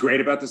 You know what's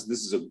great about this?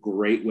 This is a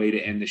great way to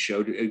end the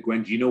show.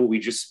 Gwen, do you know what we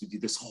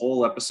did this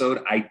whole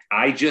episode?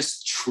 I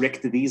just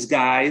tricked these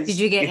guys. Did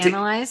you get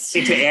analyzed?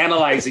 Into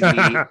analyzing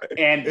me,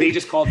 and they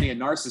just called me a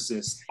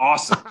narcissist.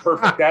 Awesome.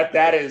 Perfect. That's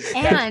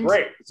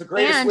great. It's a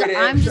great way to end the show.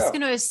 I'm just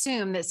going to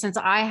assume that since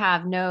I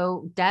have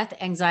no death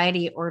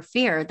anxiety or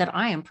fear, that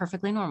I am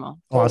perfectly normal.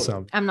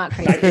 Awesome. I'm not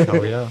crazy.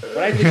 Yeah.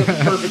 When I think of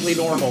perfectly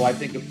normal, I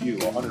think of you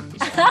 100%.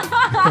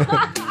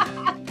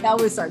 That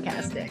was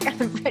sarcastic.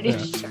 I'm pretty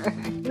sure.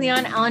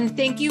 Leon, Alan,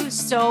 thank you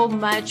so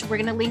much. We're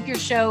going to link your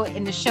show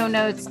in the show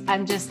notes. I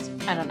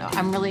don't know.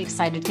 I'm really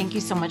excited. Thank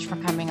you so much for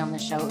coming on the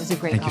show. It was a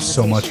great conversation. Thank you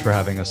so much for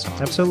having us on.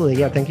 Absolutely.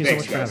 Yeah. Thank you so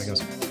much for having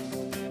us.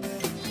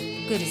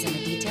 Good is in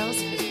the Details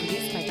is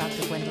produced by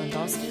Dr. Gwendolyn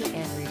Dolsky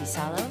and Rudy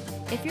Salo.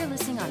 If you're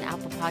listening on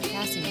Apple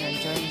Podcasts and you're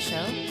enjoying the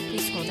show,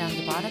 please scroll down to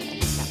the bottom and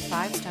hit that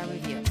 5-star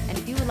review. And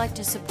if you would like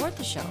to support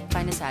the show,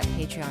 find us at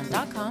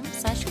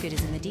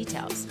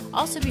patreon.com/goodisinthedetails.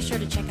 Also be sure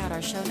to check out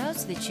our show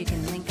notes so that you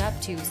can link up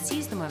to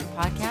Seize the Moment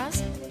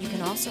podcast. You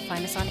can also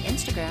find us on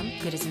Instagram,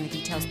 Good is in the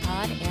Details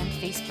Pod, and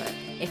Facebook.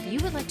 If you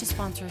would like to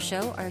sponsor a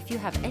show or if you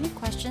have any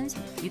questions,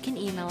 you can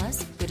email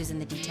us,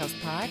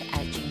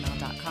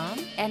 goodisinthe.detailspod@gmail.com.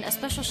 And a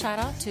special shout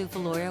out to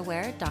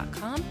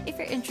valoriawear.com if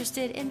you're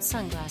interested in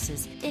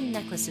sunglasses, in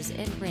necklaces,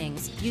 and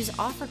rings. Use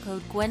offer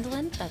code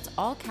Gwendolyn, that's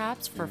all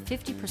caps, for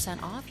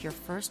 50% off your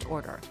first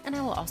order. And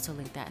I will also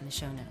link that in the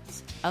show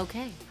notes.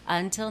 Okay,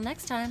 until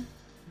next time,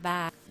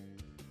 bye.